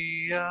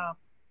me up.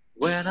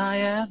 When I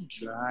am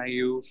dry,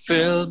 you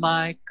fill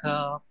my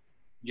cup.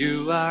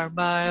 You are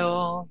my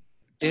all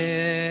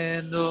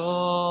in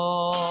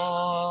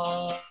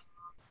all.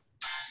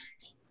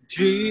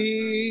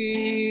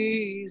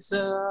 Jesus,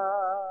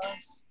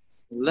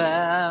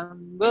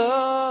 Lamb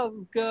of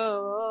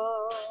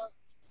God,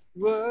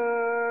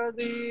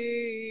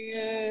 worthy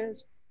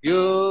is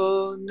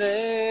your name.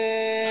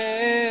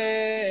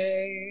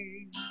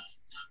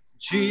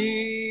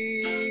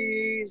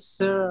 Jesus,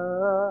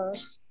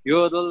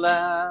 you're the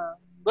Lamb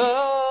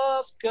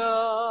of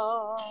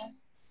God,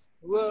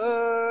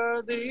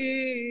 worthy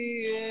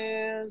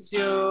is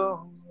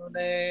your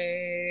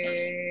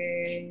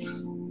name.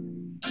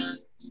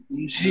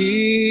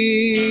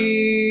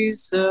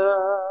 Jesus,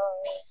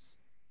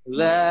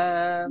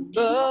 Lamb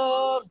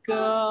of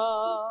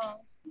God,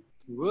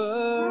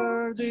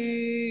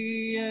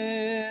 worthy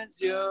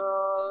is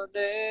your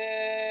name.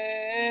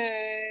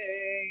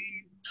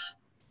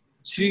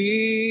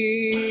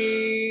 Jesus,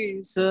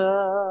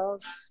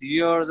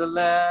 you're the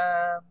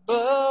Lamb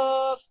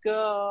of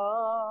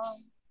God,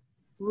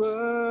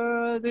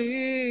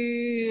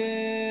 worthy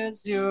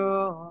is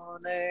your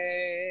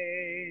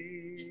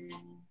name.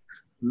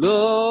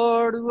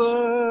 Lord,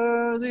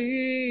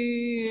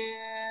 worthy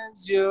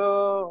is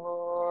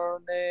your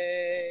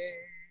name.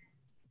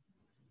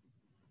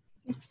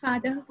 Yes,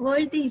 Father,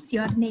 worthy is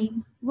your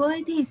name.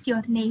 Worthy is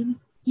your name.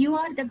 You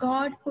are the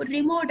God who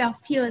removed our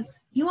fears.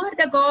 You are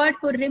the God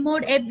who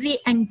removed every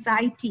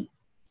anxiety.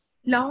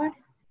 Lord,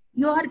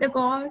 you are the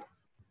God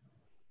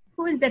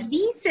who is the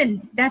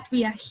reason that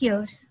we are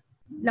here.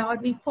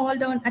 Lord, we fall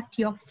down at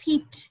your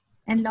feet,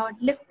 and Lord,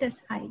 lift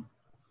us high.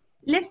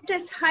 Lift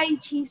us high,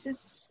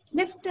 Jesus.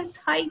 Lift us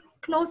high,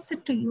 closer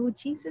to you,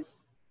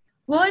 Jesus.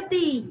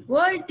 Worthy,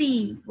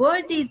 worthy,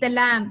 worthy is the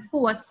Lamb who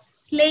was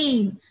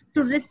slain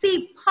to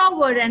receive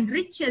power and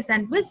riches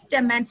and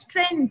wisdom and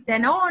strength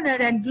and honor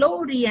and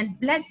glory and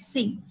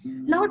blessing.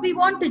 Lord, we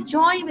want to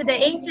join with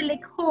the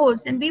angelic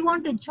host, and we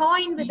want to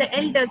join with the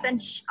elders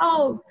and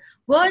shout,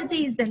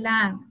 worthy is the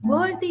Lamb.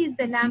 Worthy is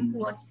the Lamb who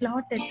was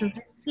slaughtered to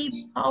receive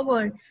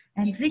power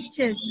and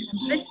riches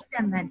and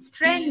wisdom and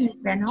strength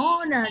and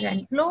honor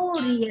and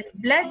glory and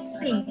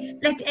blessing.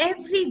 Let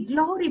every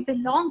glory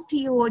belong to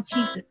you, O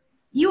Jesus.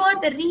 You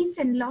are the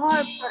reason,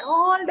 Lord, for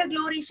all the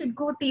glory should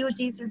go to you,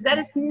 Jesus. There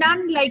is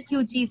none like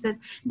you, Jesus.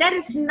 There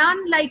is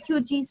none like you,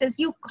 Jesus.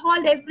 You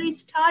called every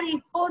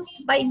starry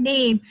host by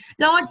name.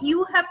 Lord,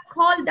 you have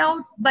called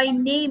out by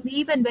name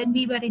even when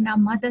we were in our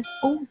mother's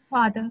womb,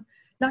 Father.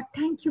 Lord,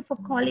 thank you for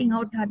calling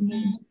out our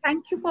name.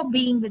 Thank you for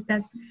being with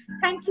us.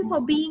 Thank you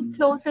for being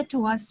closer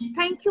to us.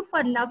 Thank you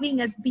for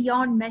loving us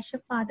beyond measure,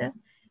 Father.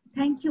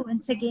 Thank you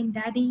once again,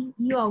 Daddy.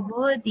 You are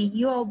worthy.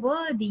 You are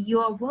worthy. You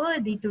are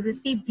worthy to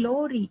receive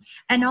glory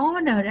and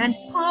honor and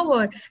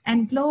power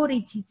and glory,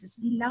 Jesus.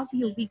 We love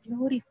you. We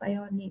glorify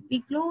your name.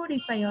 We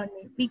glorify your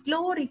name. We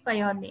glorify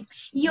your name.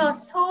 You are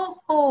so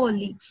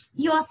holy.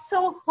 You are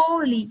so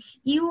holy.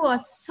 You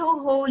are so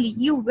holy.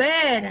 You were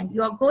and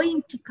you are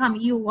going to come.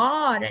 You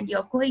are and you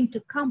are going to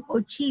come, oh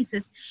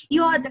Jesus.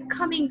 You are the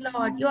coming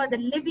Lord. You are the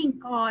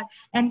living God.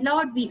 And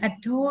Lord, we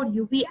adore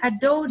you. We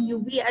adore you.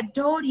 We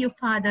adore you,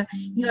 Father.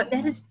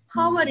 There is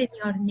power in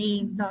your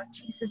name, Lord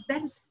Jesus.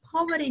 There is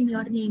power in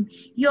your name.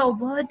 You are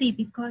worthy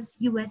because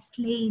you were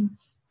slain.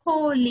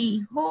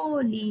 Holy,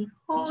 holy,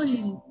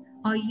 holy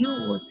are you,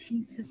 O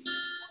Jesus.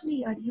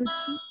 Holy are you,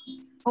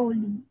 Jesus.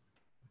 Holy.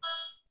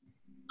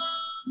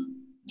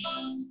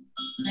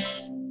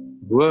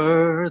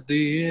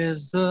 Worthy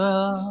is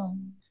the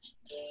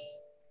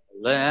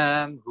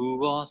Lamb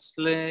who was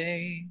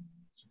slain.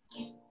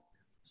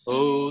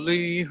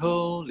 Holy,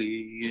 holy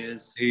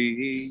is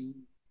he.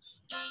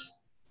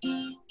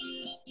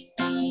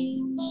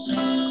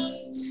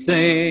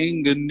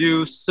 Sing a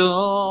new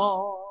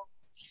song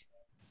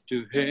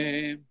to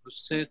him who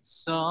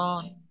sits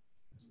on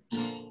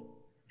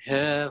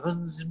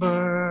heaven's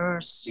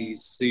mercy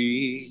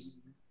seat.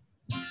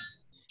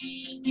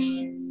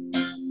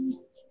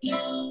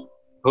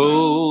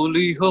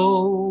 Holy,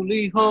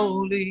 holy,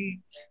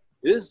 holy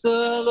is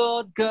the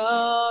Lord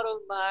God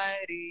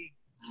Almighty,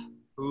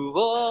 who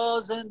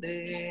was and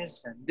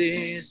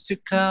is to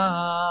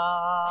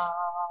come.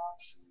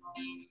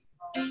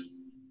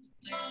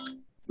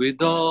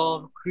 With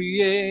all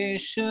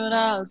creation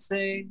I'll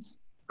sing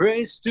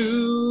praise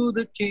to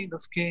the King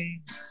of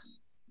Kings.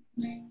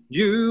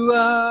 You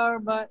are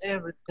my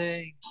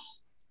everything,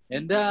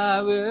 and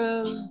I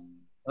will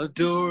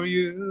adore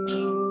you.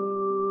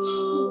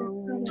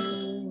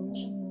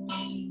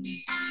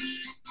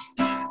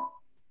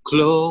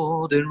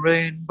 Clothed in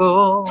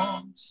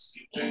rainbows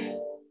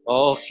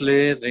of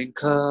living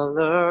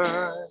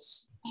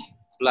colors,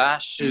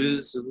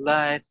 flashes of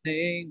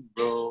lightning,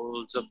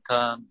 rolls of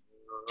thunder.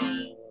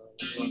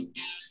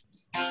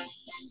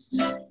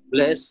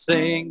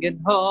 Blessing and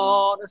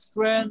honor,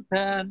 strength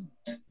and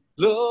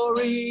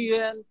glory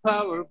and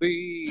power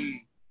be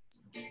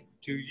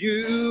to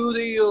you,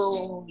 the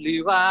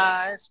only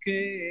wise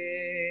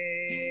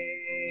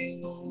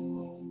King.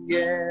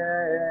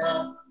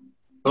 Yeah.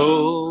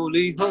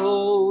 Holy,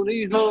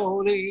 holy,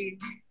 holy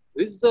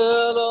is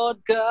the Lord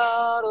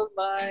God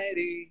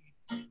Almighty,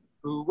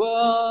 who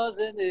was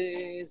and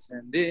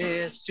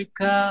is to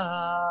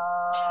come.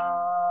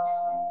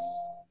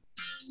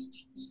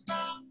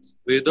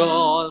 With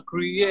all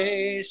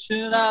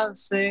creation I'll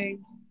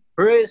sing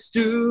praise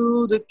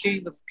to the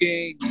King of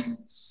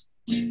Kings.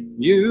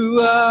 You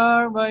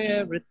are my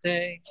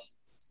everything,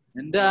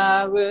 and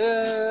I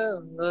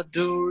will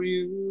adore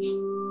you.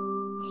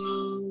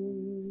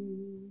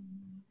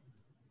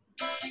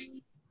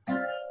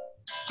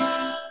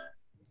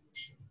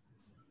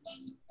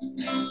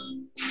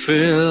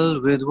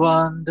 Filled with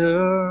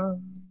wonder,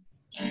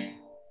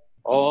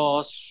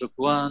 awestruck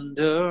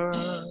wonder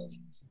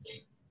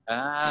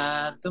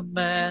at the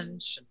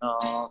mention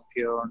of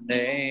your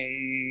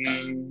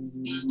name.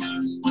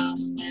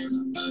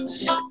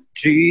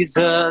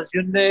 Jesus,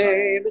 your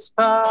name is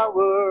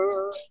power,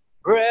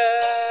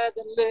 bread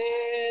and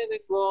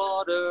living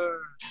water,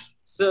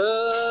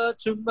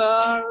 such a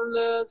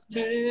marvelous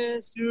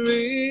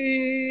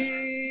mystery.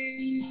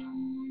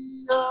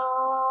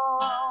 Oh,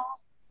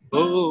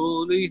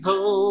 holy,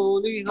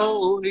 holy,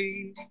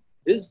 holy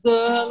is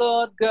the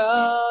Lord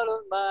God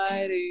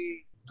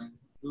Almighty,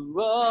 who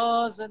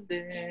was and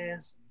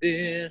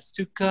is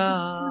to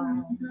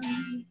come.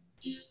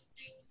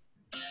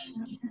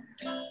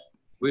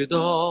 With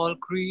all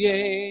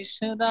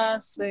creation I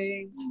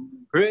sing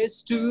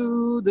praise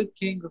to the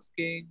King of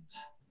Kings.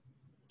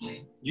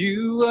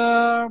 You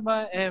are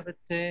my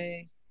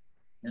everything,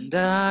 and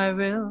I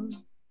will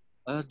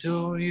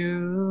adore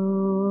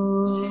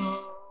you.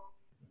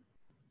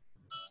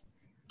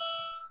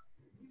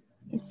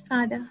 Yes,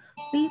 Father,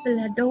 we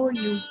will adore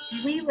you.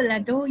 We will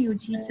adore you,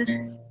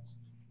 Jesus.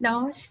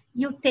 Lord,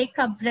 you take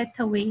our breath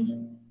away.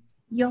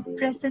 Your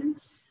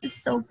presence is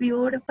so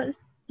beautiful.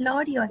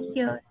 Lord, you're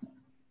here.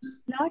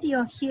 Lord,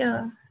 you're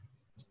here.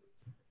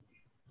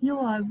 You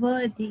are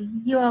worthy.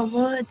 You are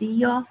worthy.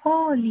 You are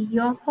holy.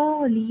 You are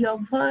holy. You are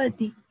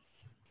worthy.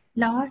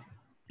 Lord,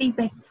 we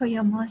beg for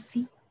your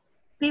mercy.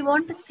 We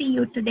want to see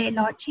you today,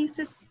 Lord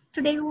Jesus.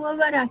 Today,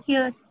 whoever are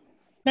here,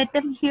 let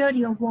them hear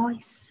your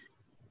voice.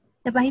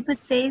 The Bible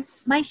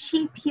says, my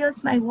sheep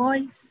hears my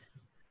voice.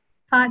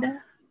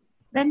 Father,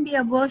 when we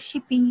are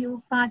worshiping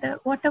you, Father,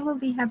 whatever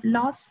we have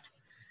lost,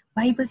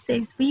 Bible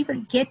says we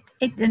will get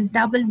it in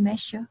double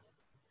measure.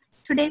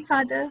 Today,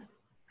 Father,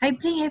 I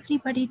bring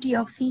everybody to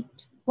your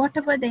feet.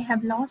 Whatever they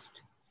have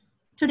lost,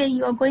 today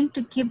you are going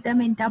to give them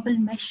in double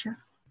measure.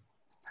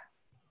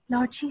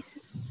 Lord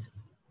Jesus,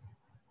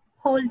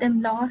 hold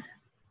them, Lord,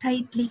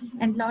 tightly.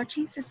 And Lord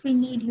Jesus, we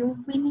need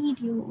you. We need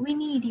you. We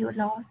need you,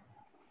 Lord.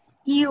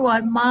 You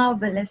are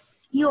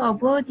marvelous. You are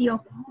worthy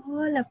of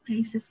all our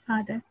praises,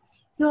 Father.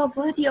 You are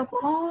worthy of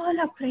all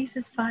our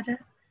praises, Father.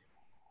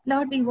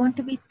 Lord, we want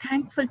to be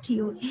thankful to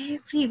you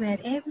everywhere,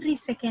 every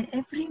second,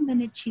 every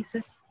minute,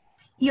 Jesus.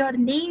 Your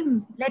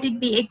name, let it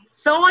be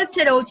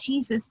exalted, oh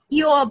Jesus.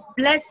 You are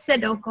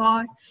blessed, oh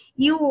God.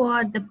 You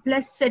are the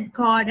blessed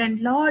God. And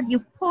Lord,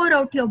 you pour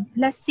out your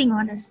blessing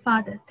on us,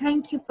 Father.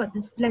 Thank you for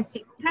this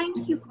blessing.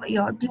 Thank you for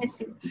your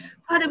blessing.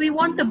 Father, we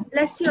want to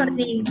bless your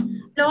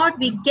name. Lord,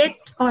 we get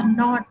or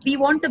not, we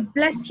want to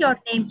bless your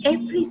name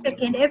every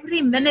second,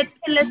 every minute.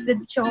 Fill us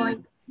with joy.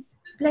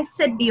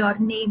 Blessed be your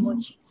name, oh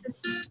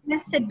Jesus.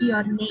 Blessed be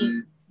your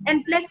name.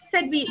 And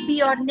blessed be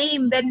your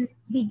name when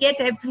we get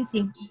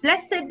everything.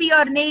 Blessed be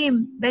your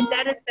name when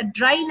there is a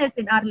dryness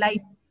in our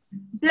life.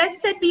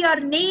 Blessed be your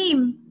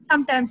name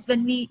sometimes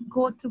when we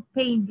go through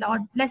pain,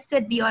 Lord.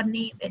 Blessed be your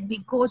name when we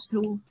go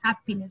through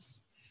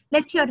happiness.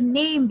 Let your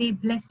name be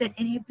blessed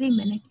in every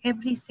minute,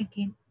 every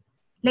second.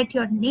 Let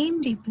your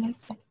name be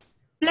blessed.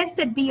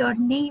 Blessed be your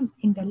name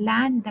in the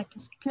land that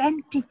is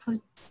plentiful.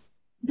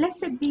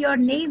 Blessed be your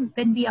name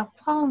when we are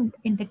found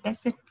in the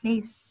desert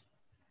place.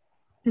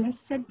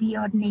 Blessed be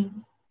your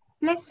name.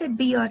 Blessed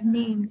be your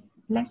name.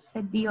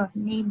 Blessed be your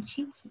name,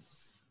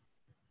 Jesus.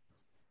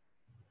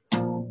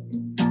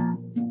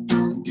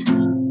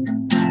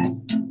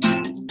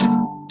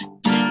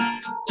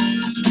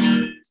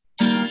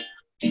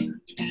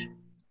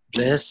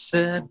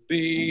 Blessed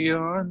be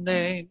your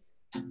name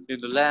in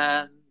the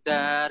land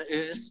that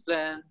is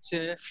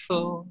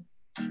plentiful,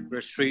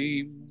 where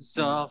streams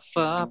of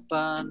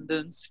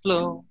abundance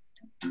flow.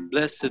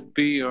 Blessed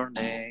be your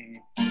name.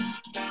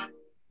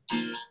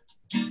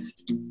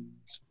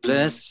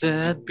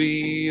 Blessed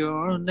be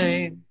your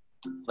name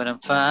when I'm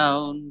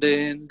found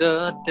in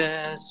the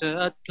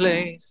desert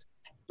place,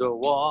 to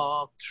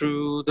walk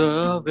through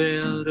the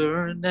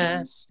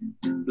wilderness.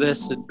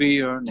 Blessed be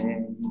your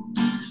name.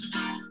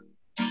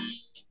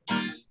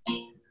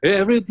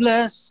 Every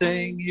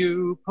blessing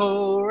you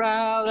pour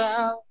out,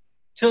 I'll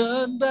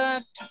turn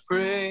back to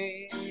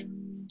praise.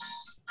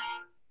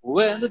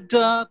 When the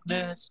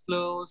darkness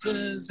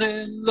closes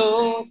in,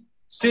 Lord,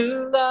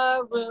 still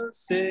I will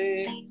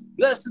say,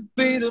 blessed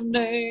be the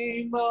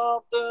name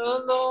of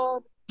the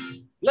Lord.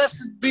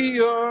 Blessed be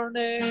your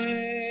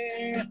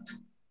name.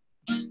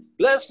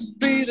 Blessed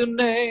be the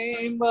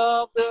name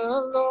of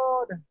the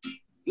Lord.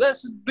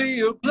 Blessed be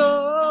your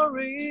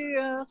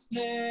glorious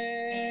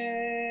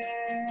name.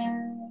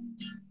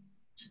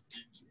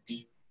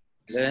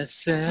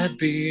 Blessed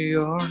be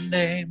your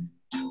name,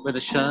 with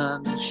the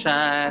sun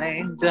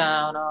shining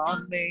down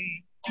on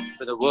me,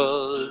 with the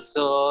world's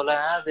all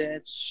as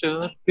it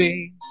should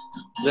be.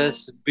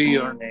 Blessed be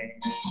your name.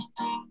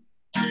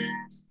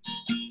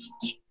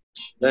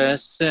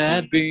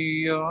 Blessed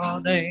be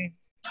your name,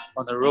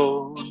 on the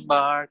road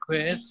marked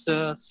with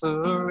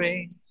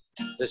suffering.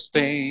 There's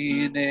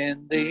pain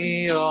in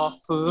the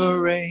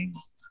offering.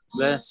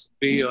 Blessed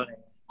be your name.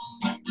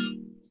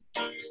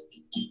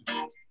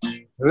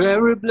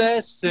 Every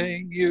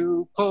blessing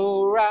you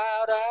pour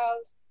out,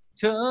 I'll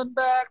turn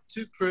back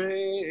to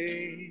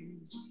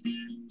praise.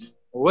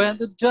 When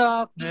the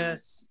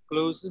darkness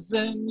closes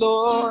in,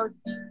 Lord,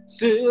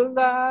 still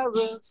I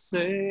will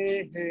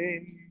say,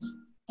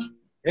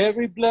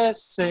 every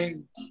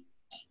blessing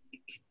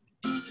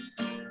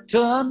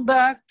turn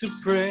back to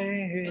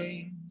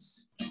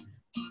praise.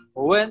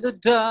 When the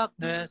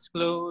darkness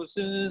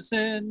closes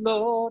in,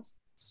 Lord,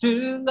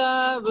 still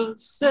I will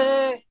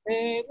say,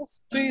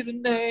 blessed be the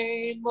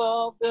name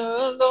of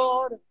the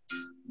Lord.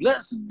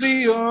 Blessed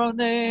be your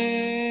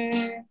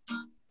name.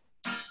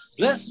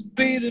 Blessed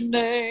be the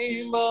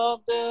name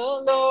of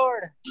the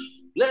Lord.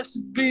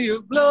 Blessed be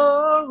your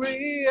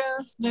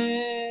glorious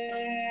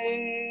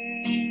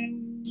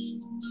name.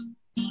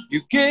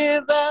 You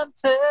give and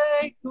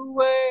take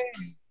away.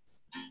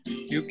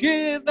 You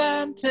give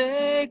and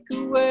take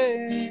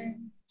away.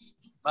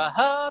 My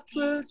heart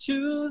will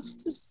choose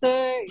to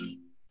say,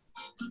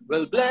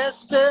 well,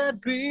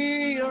 blessed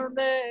be your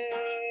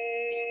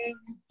name.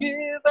 You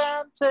give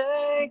and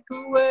take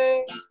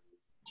away.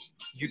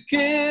 You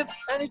give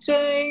and you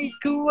take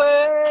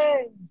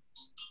away.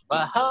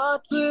 My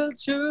heart will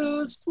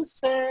choose to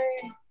say,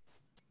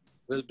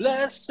 well,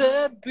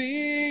 blessed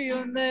be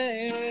your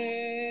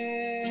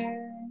name.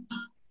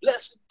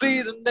 Blessed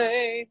be the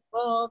name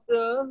of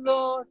the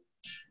Lord.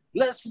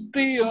 Blessed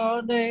be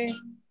your name.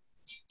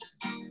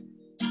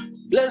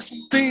 Blessed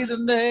be the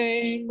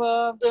name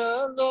of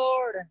the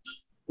Lord.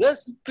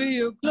 Blessed be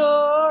your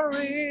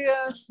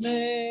glorious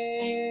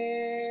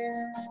name.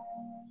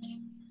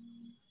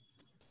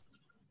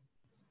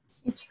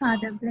 Yes,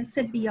 Father,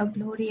 blessed be your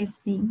glorious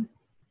name.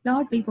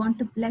 Lord, we want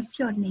to bless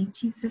your name,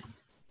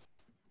 Jesus.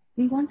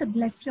 We want to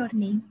bless your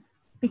name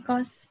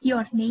because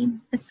your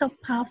name is so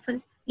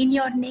powerful. In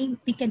your name,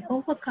 we can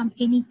overcome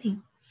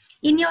anything.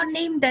 In your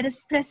name, there is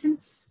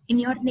presence. In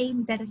your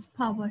name, there is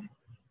power.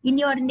 In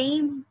your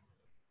name,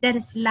 there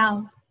is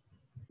love.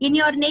 In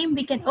your name,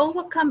 we can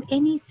overcome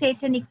any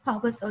satanic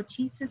powers, oh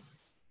Jesus.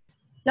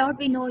 Lord,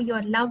 we know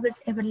your love is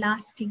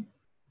everlasting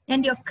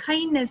and your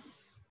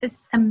kindness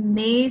is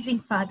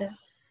amazing, Father.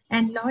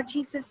 And Lord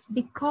Jesus,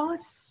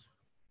 because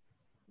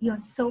you're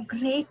so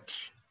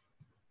great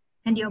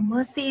and your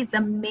mercy is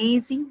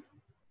amazing,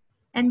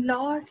 and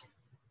Lord,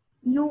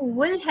 you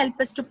will help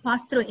us to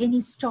pass through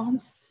any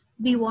storms.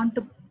 We want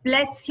to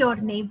bless your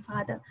name,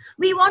 Father.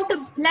 We want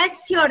to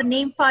bless your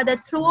name,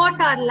 Father,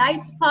 throughout our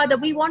lives, Father.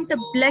 We want to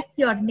bless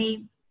your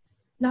name.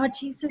 Lord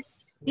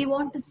Jesus, we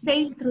want to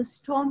sail through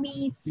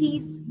stormy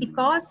seas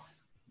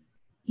because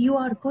you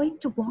are going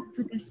to walk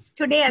with us.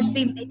 Today, as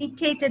we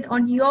meditated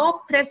on your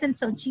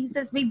presence, oh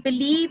Jesus, we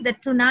believe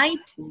that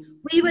tonight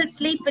we will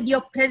sleep with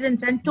your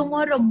presence and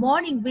tomorrow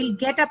morning we'll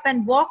get up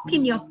and walk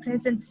in your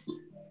presence.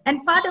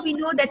 And Father, we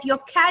know that you're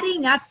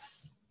carrying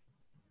us.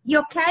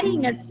 You're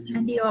carrying us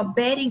and you're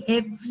bearing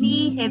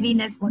every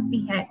heaviness what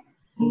we had.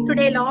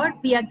 Today, Lord,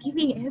 we are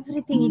giving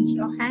everything into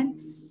your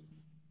hands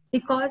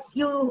because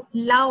your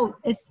love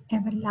is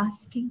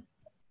everlasting.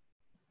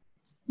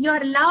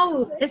 Your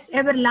love is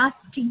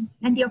everlasting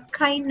and your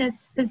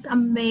kindness is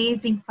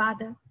amazing,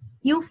 Father.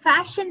 You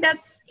fashioned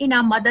us in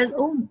our mother's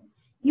womb.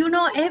 You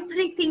know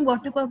everything,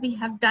 whatever we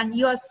have done.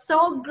 You are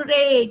so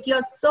great.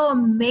 You're so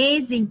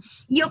amazing.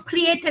 You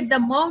created the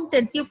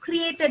mountains. You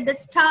created the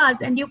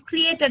stars and you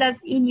created us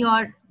in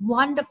your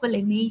wonderful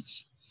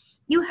image.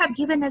 You have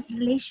given us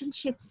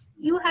relationships.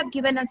 You have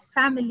given us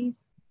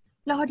families.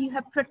 Lord, you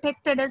have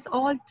protected us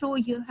all through.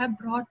 You have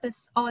brought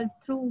us all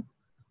through.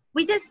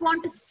 We just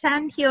want to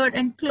stand here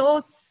and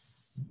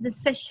close the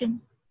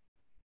session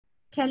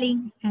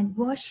telling and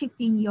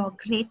worshiping your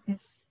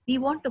greatness. We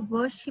want to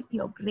worship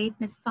your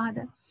greatness,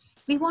 Father.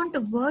 We want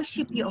to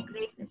worship your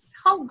greatness.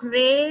 How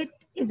great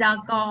is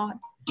our God?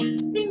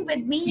 Sing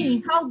with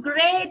me. How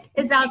great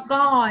is our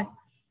God?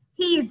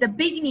 He is the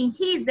beginning.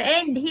 He is the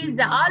end. He is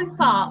the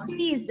Alpha.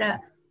 He is the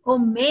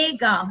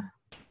Omega.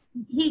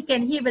 He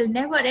will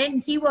never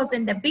end. He was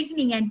in the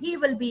beginning and he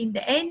will be in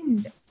the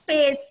end.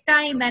 Space,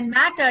 time and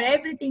matter,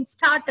 everything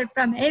started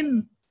from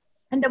him.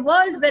 And the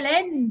world will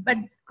end, but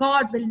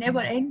God will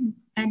never end.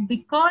 And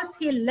because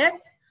he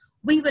lives,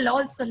 we will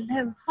also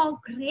live. How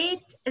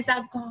great is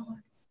our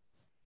God?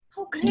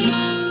 How great.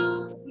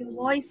 Your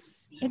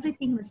voice,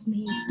 everything was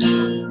made.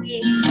 How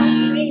great,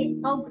 how great,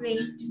 how great.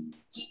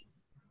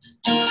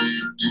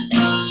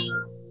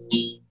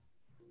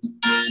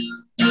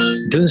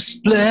 The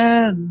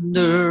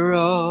splendor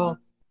of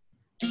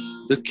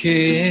the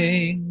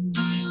King,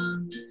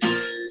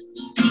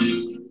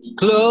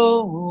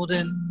 clothed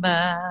in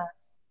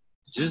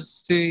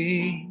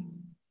majesty.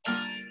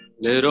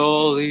 Let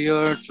all the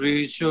earth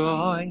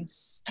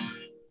rejoice.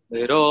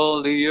 Let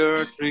all the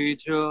earth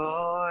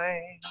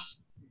rejoice.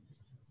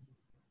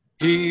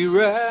 He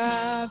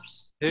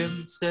wraps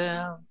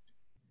himself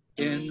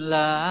in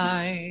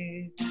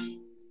light,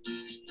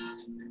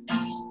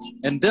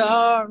 and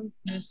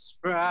darkness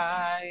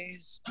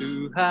tries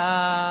to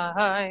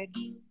hide.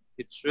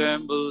 It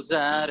trembles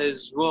at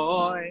his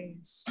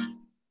voice.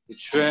 It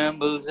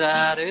trembles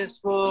at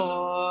his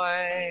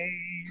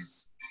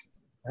voice.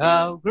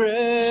 How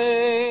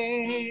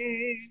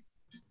great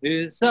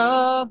is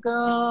our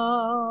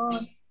God?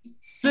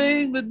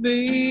 Sing with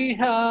me,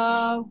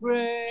 how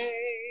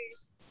great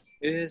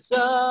is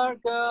our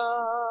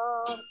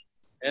God,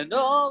 and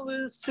all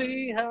will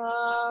see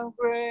how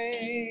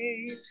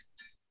great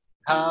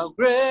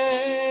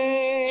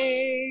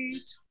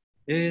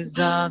is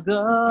our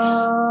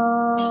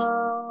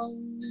God.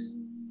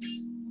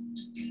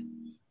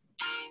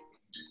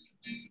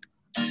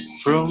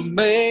 From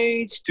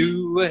age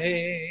to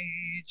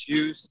age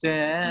you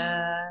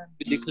stand.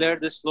 We declare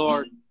this,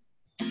 Lord.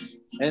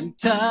 And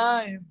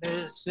time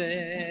is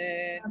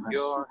in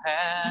your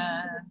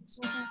hands.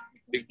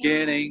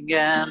 Beginning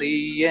and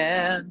the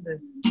end.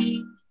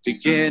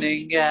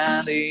 Beginning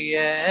and the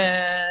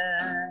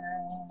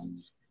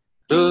end.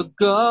 The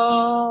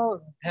God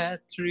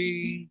had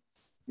three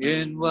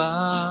in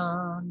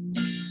one.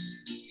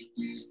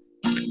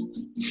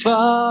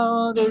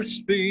 Father,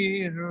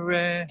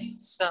 Spirit,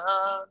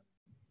 Son.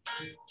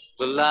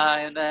 The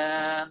Lion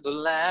and the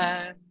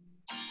Lamb.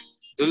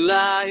 The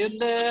Lion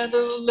and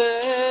the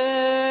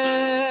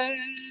Lamb.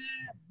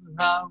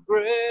 How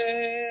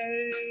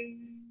great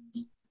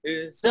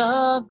is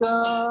our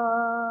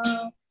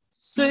God.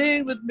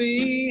 Sing with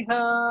me,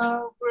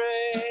 how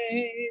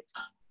great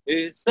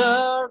is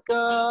our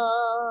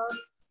God.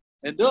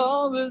 And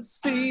all will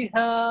see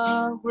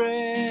how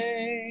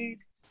great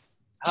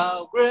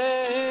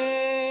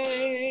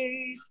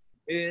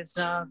is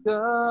our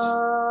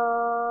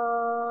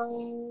God.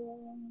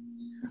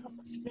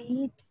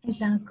 Great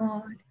is our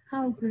God.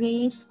 How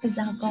great is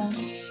our God.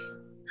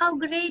 How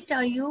great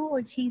are you,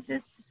 O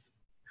Jesus?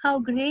 How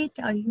great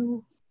are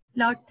you?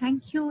 Lord,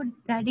 thank you,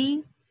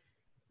 Daddy,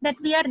 that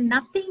we are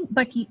nothing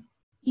but you.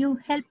 You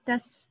helped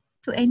us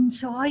to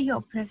enjoy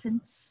your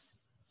presence.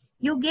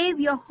 You gave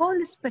your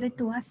Holy Spirit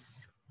to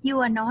us.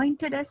 You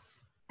anointed us.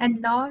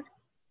 And Lord,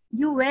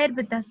 you were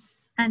with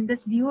us. And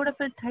this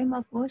beautiful time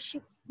of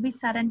worship, we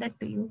surrendered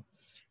to you.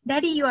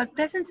 Daddy, your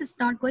presence is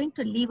not going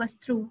to leave us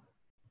through.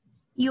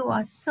 You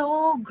are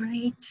so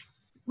great.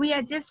 We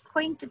are just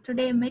going to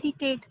today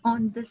meditate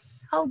on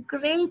this, how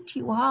great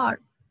you are.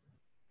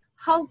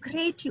 How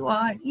great you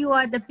are. You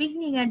are the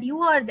beginning and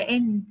you are the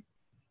end.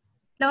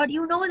 Lord,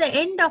 you know the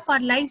end of our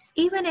lives,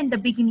 even in the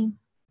beginning.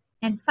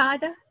 And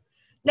Father,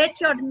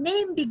 let your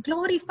name be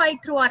glorified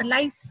through our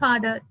lives,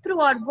 Father, through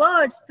our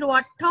words, through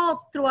our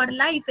talk, through our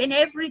life, in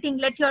everything.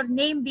 Let your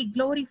name be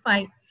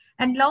glorified.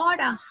 And Lord,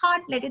 our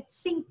heart, let it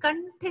sing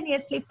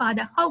continuously,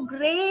 Father. How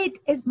great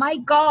is my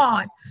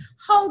God.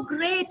 How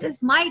great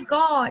is my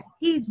God.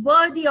 He is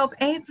worthy of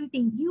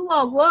everything. You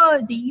are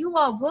worthy. You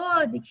are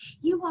worthy.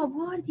 You are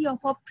worthy of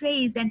our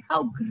praise. And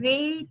how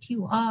great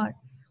you are.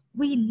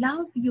 We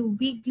love you.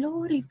 We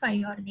glorify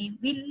your name.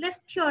 We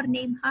lift your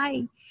name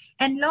high.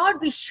 And Lord,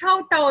 we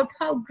shout out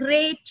how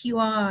great you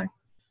are.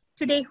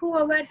 Today,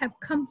 whoever have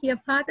come here,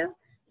 Father,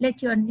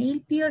 let your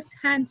nail-pierced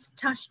hands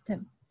touch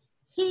them.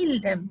 Heal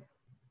them.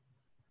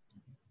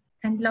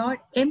 And Lord,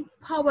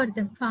 empower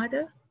them,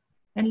 Father.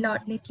 And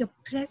Lord, let your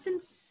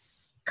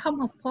presence come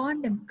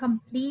upon them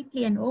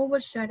completely and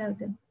overshadow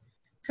them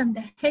from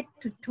the head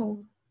to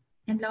toe.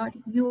 And Lord,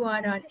 you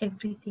are our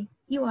everything.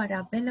 You are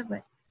our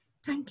beloved.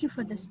 Thank you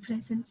for this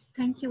presence.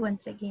 Thank you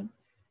once again.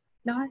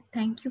 Lord,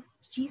 thank you,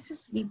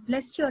 Jesus. We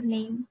bless your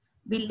name.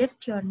 We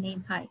lift your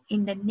name high.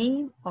 In the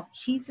name of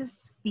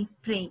Jesus, we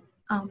pray.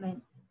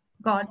 Amen.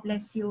 God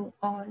bless you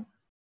all.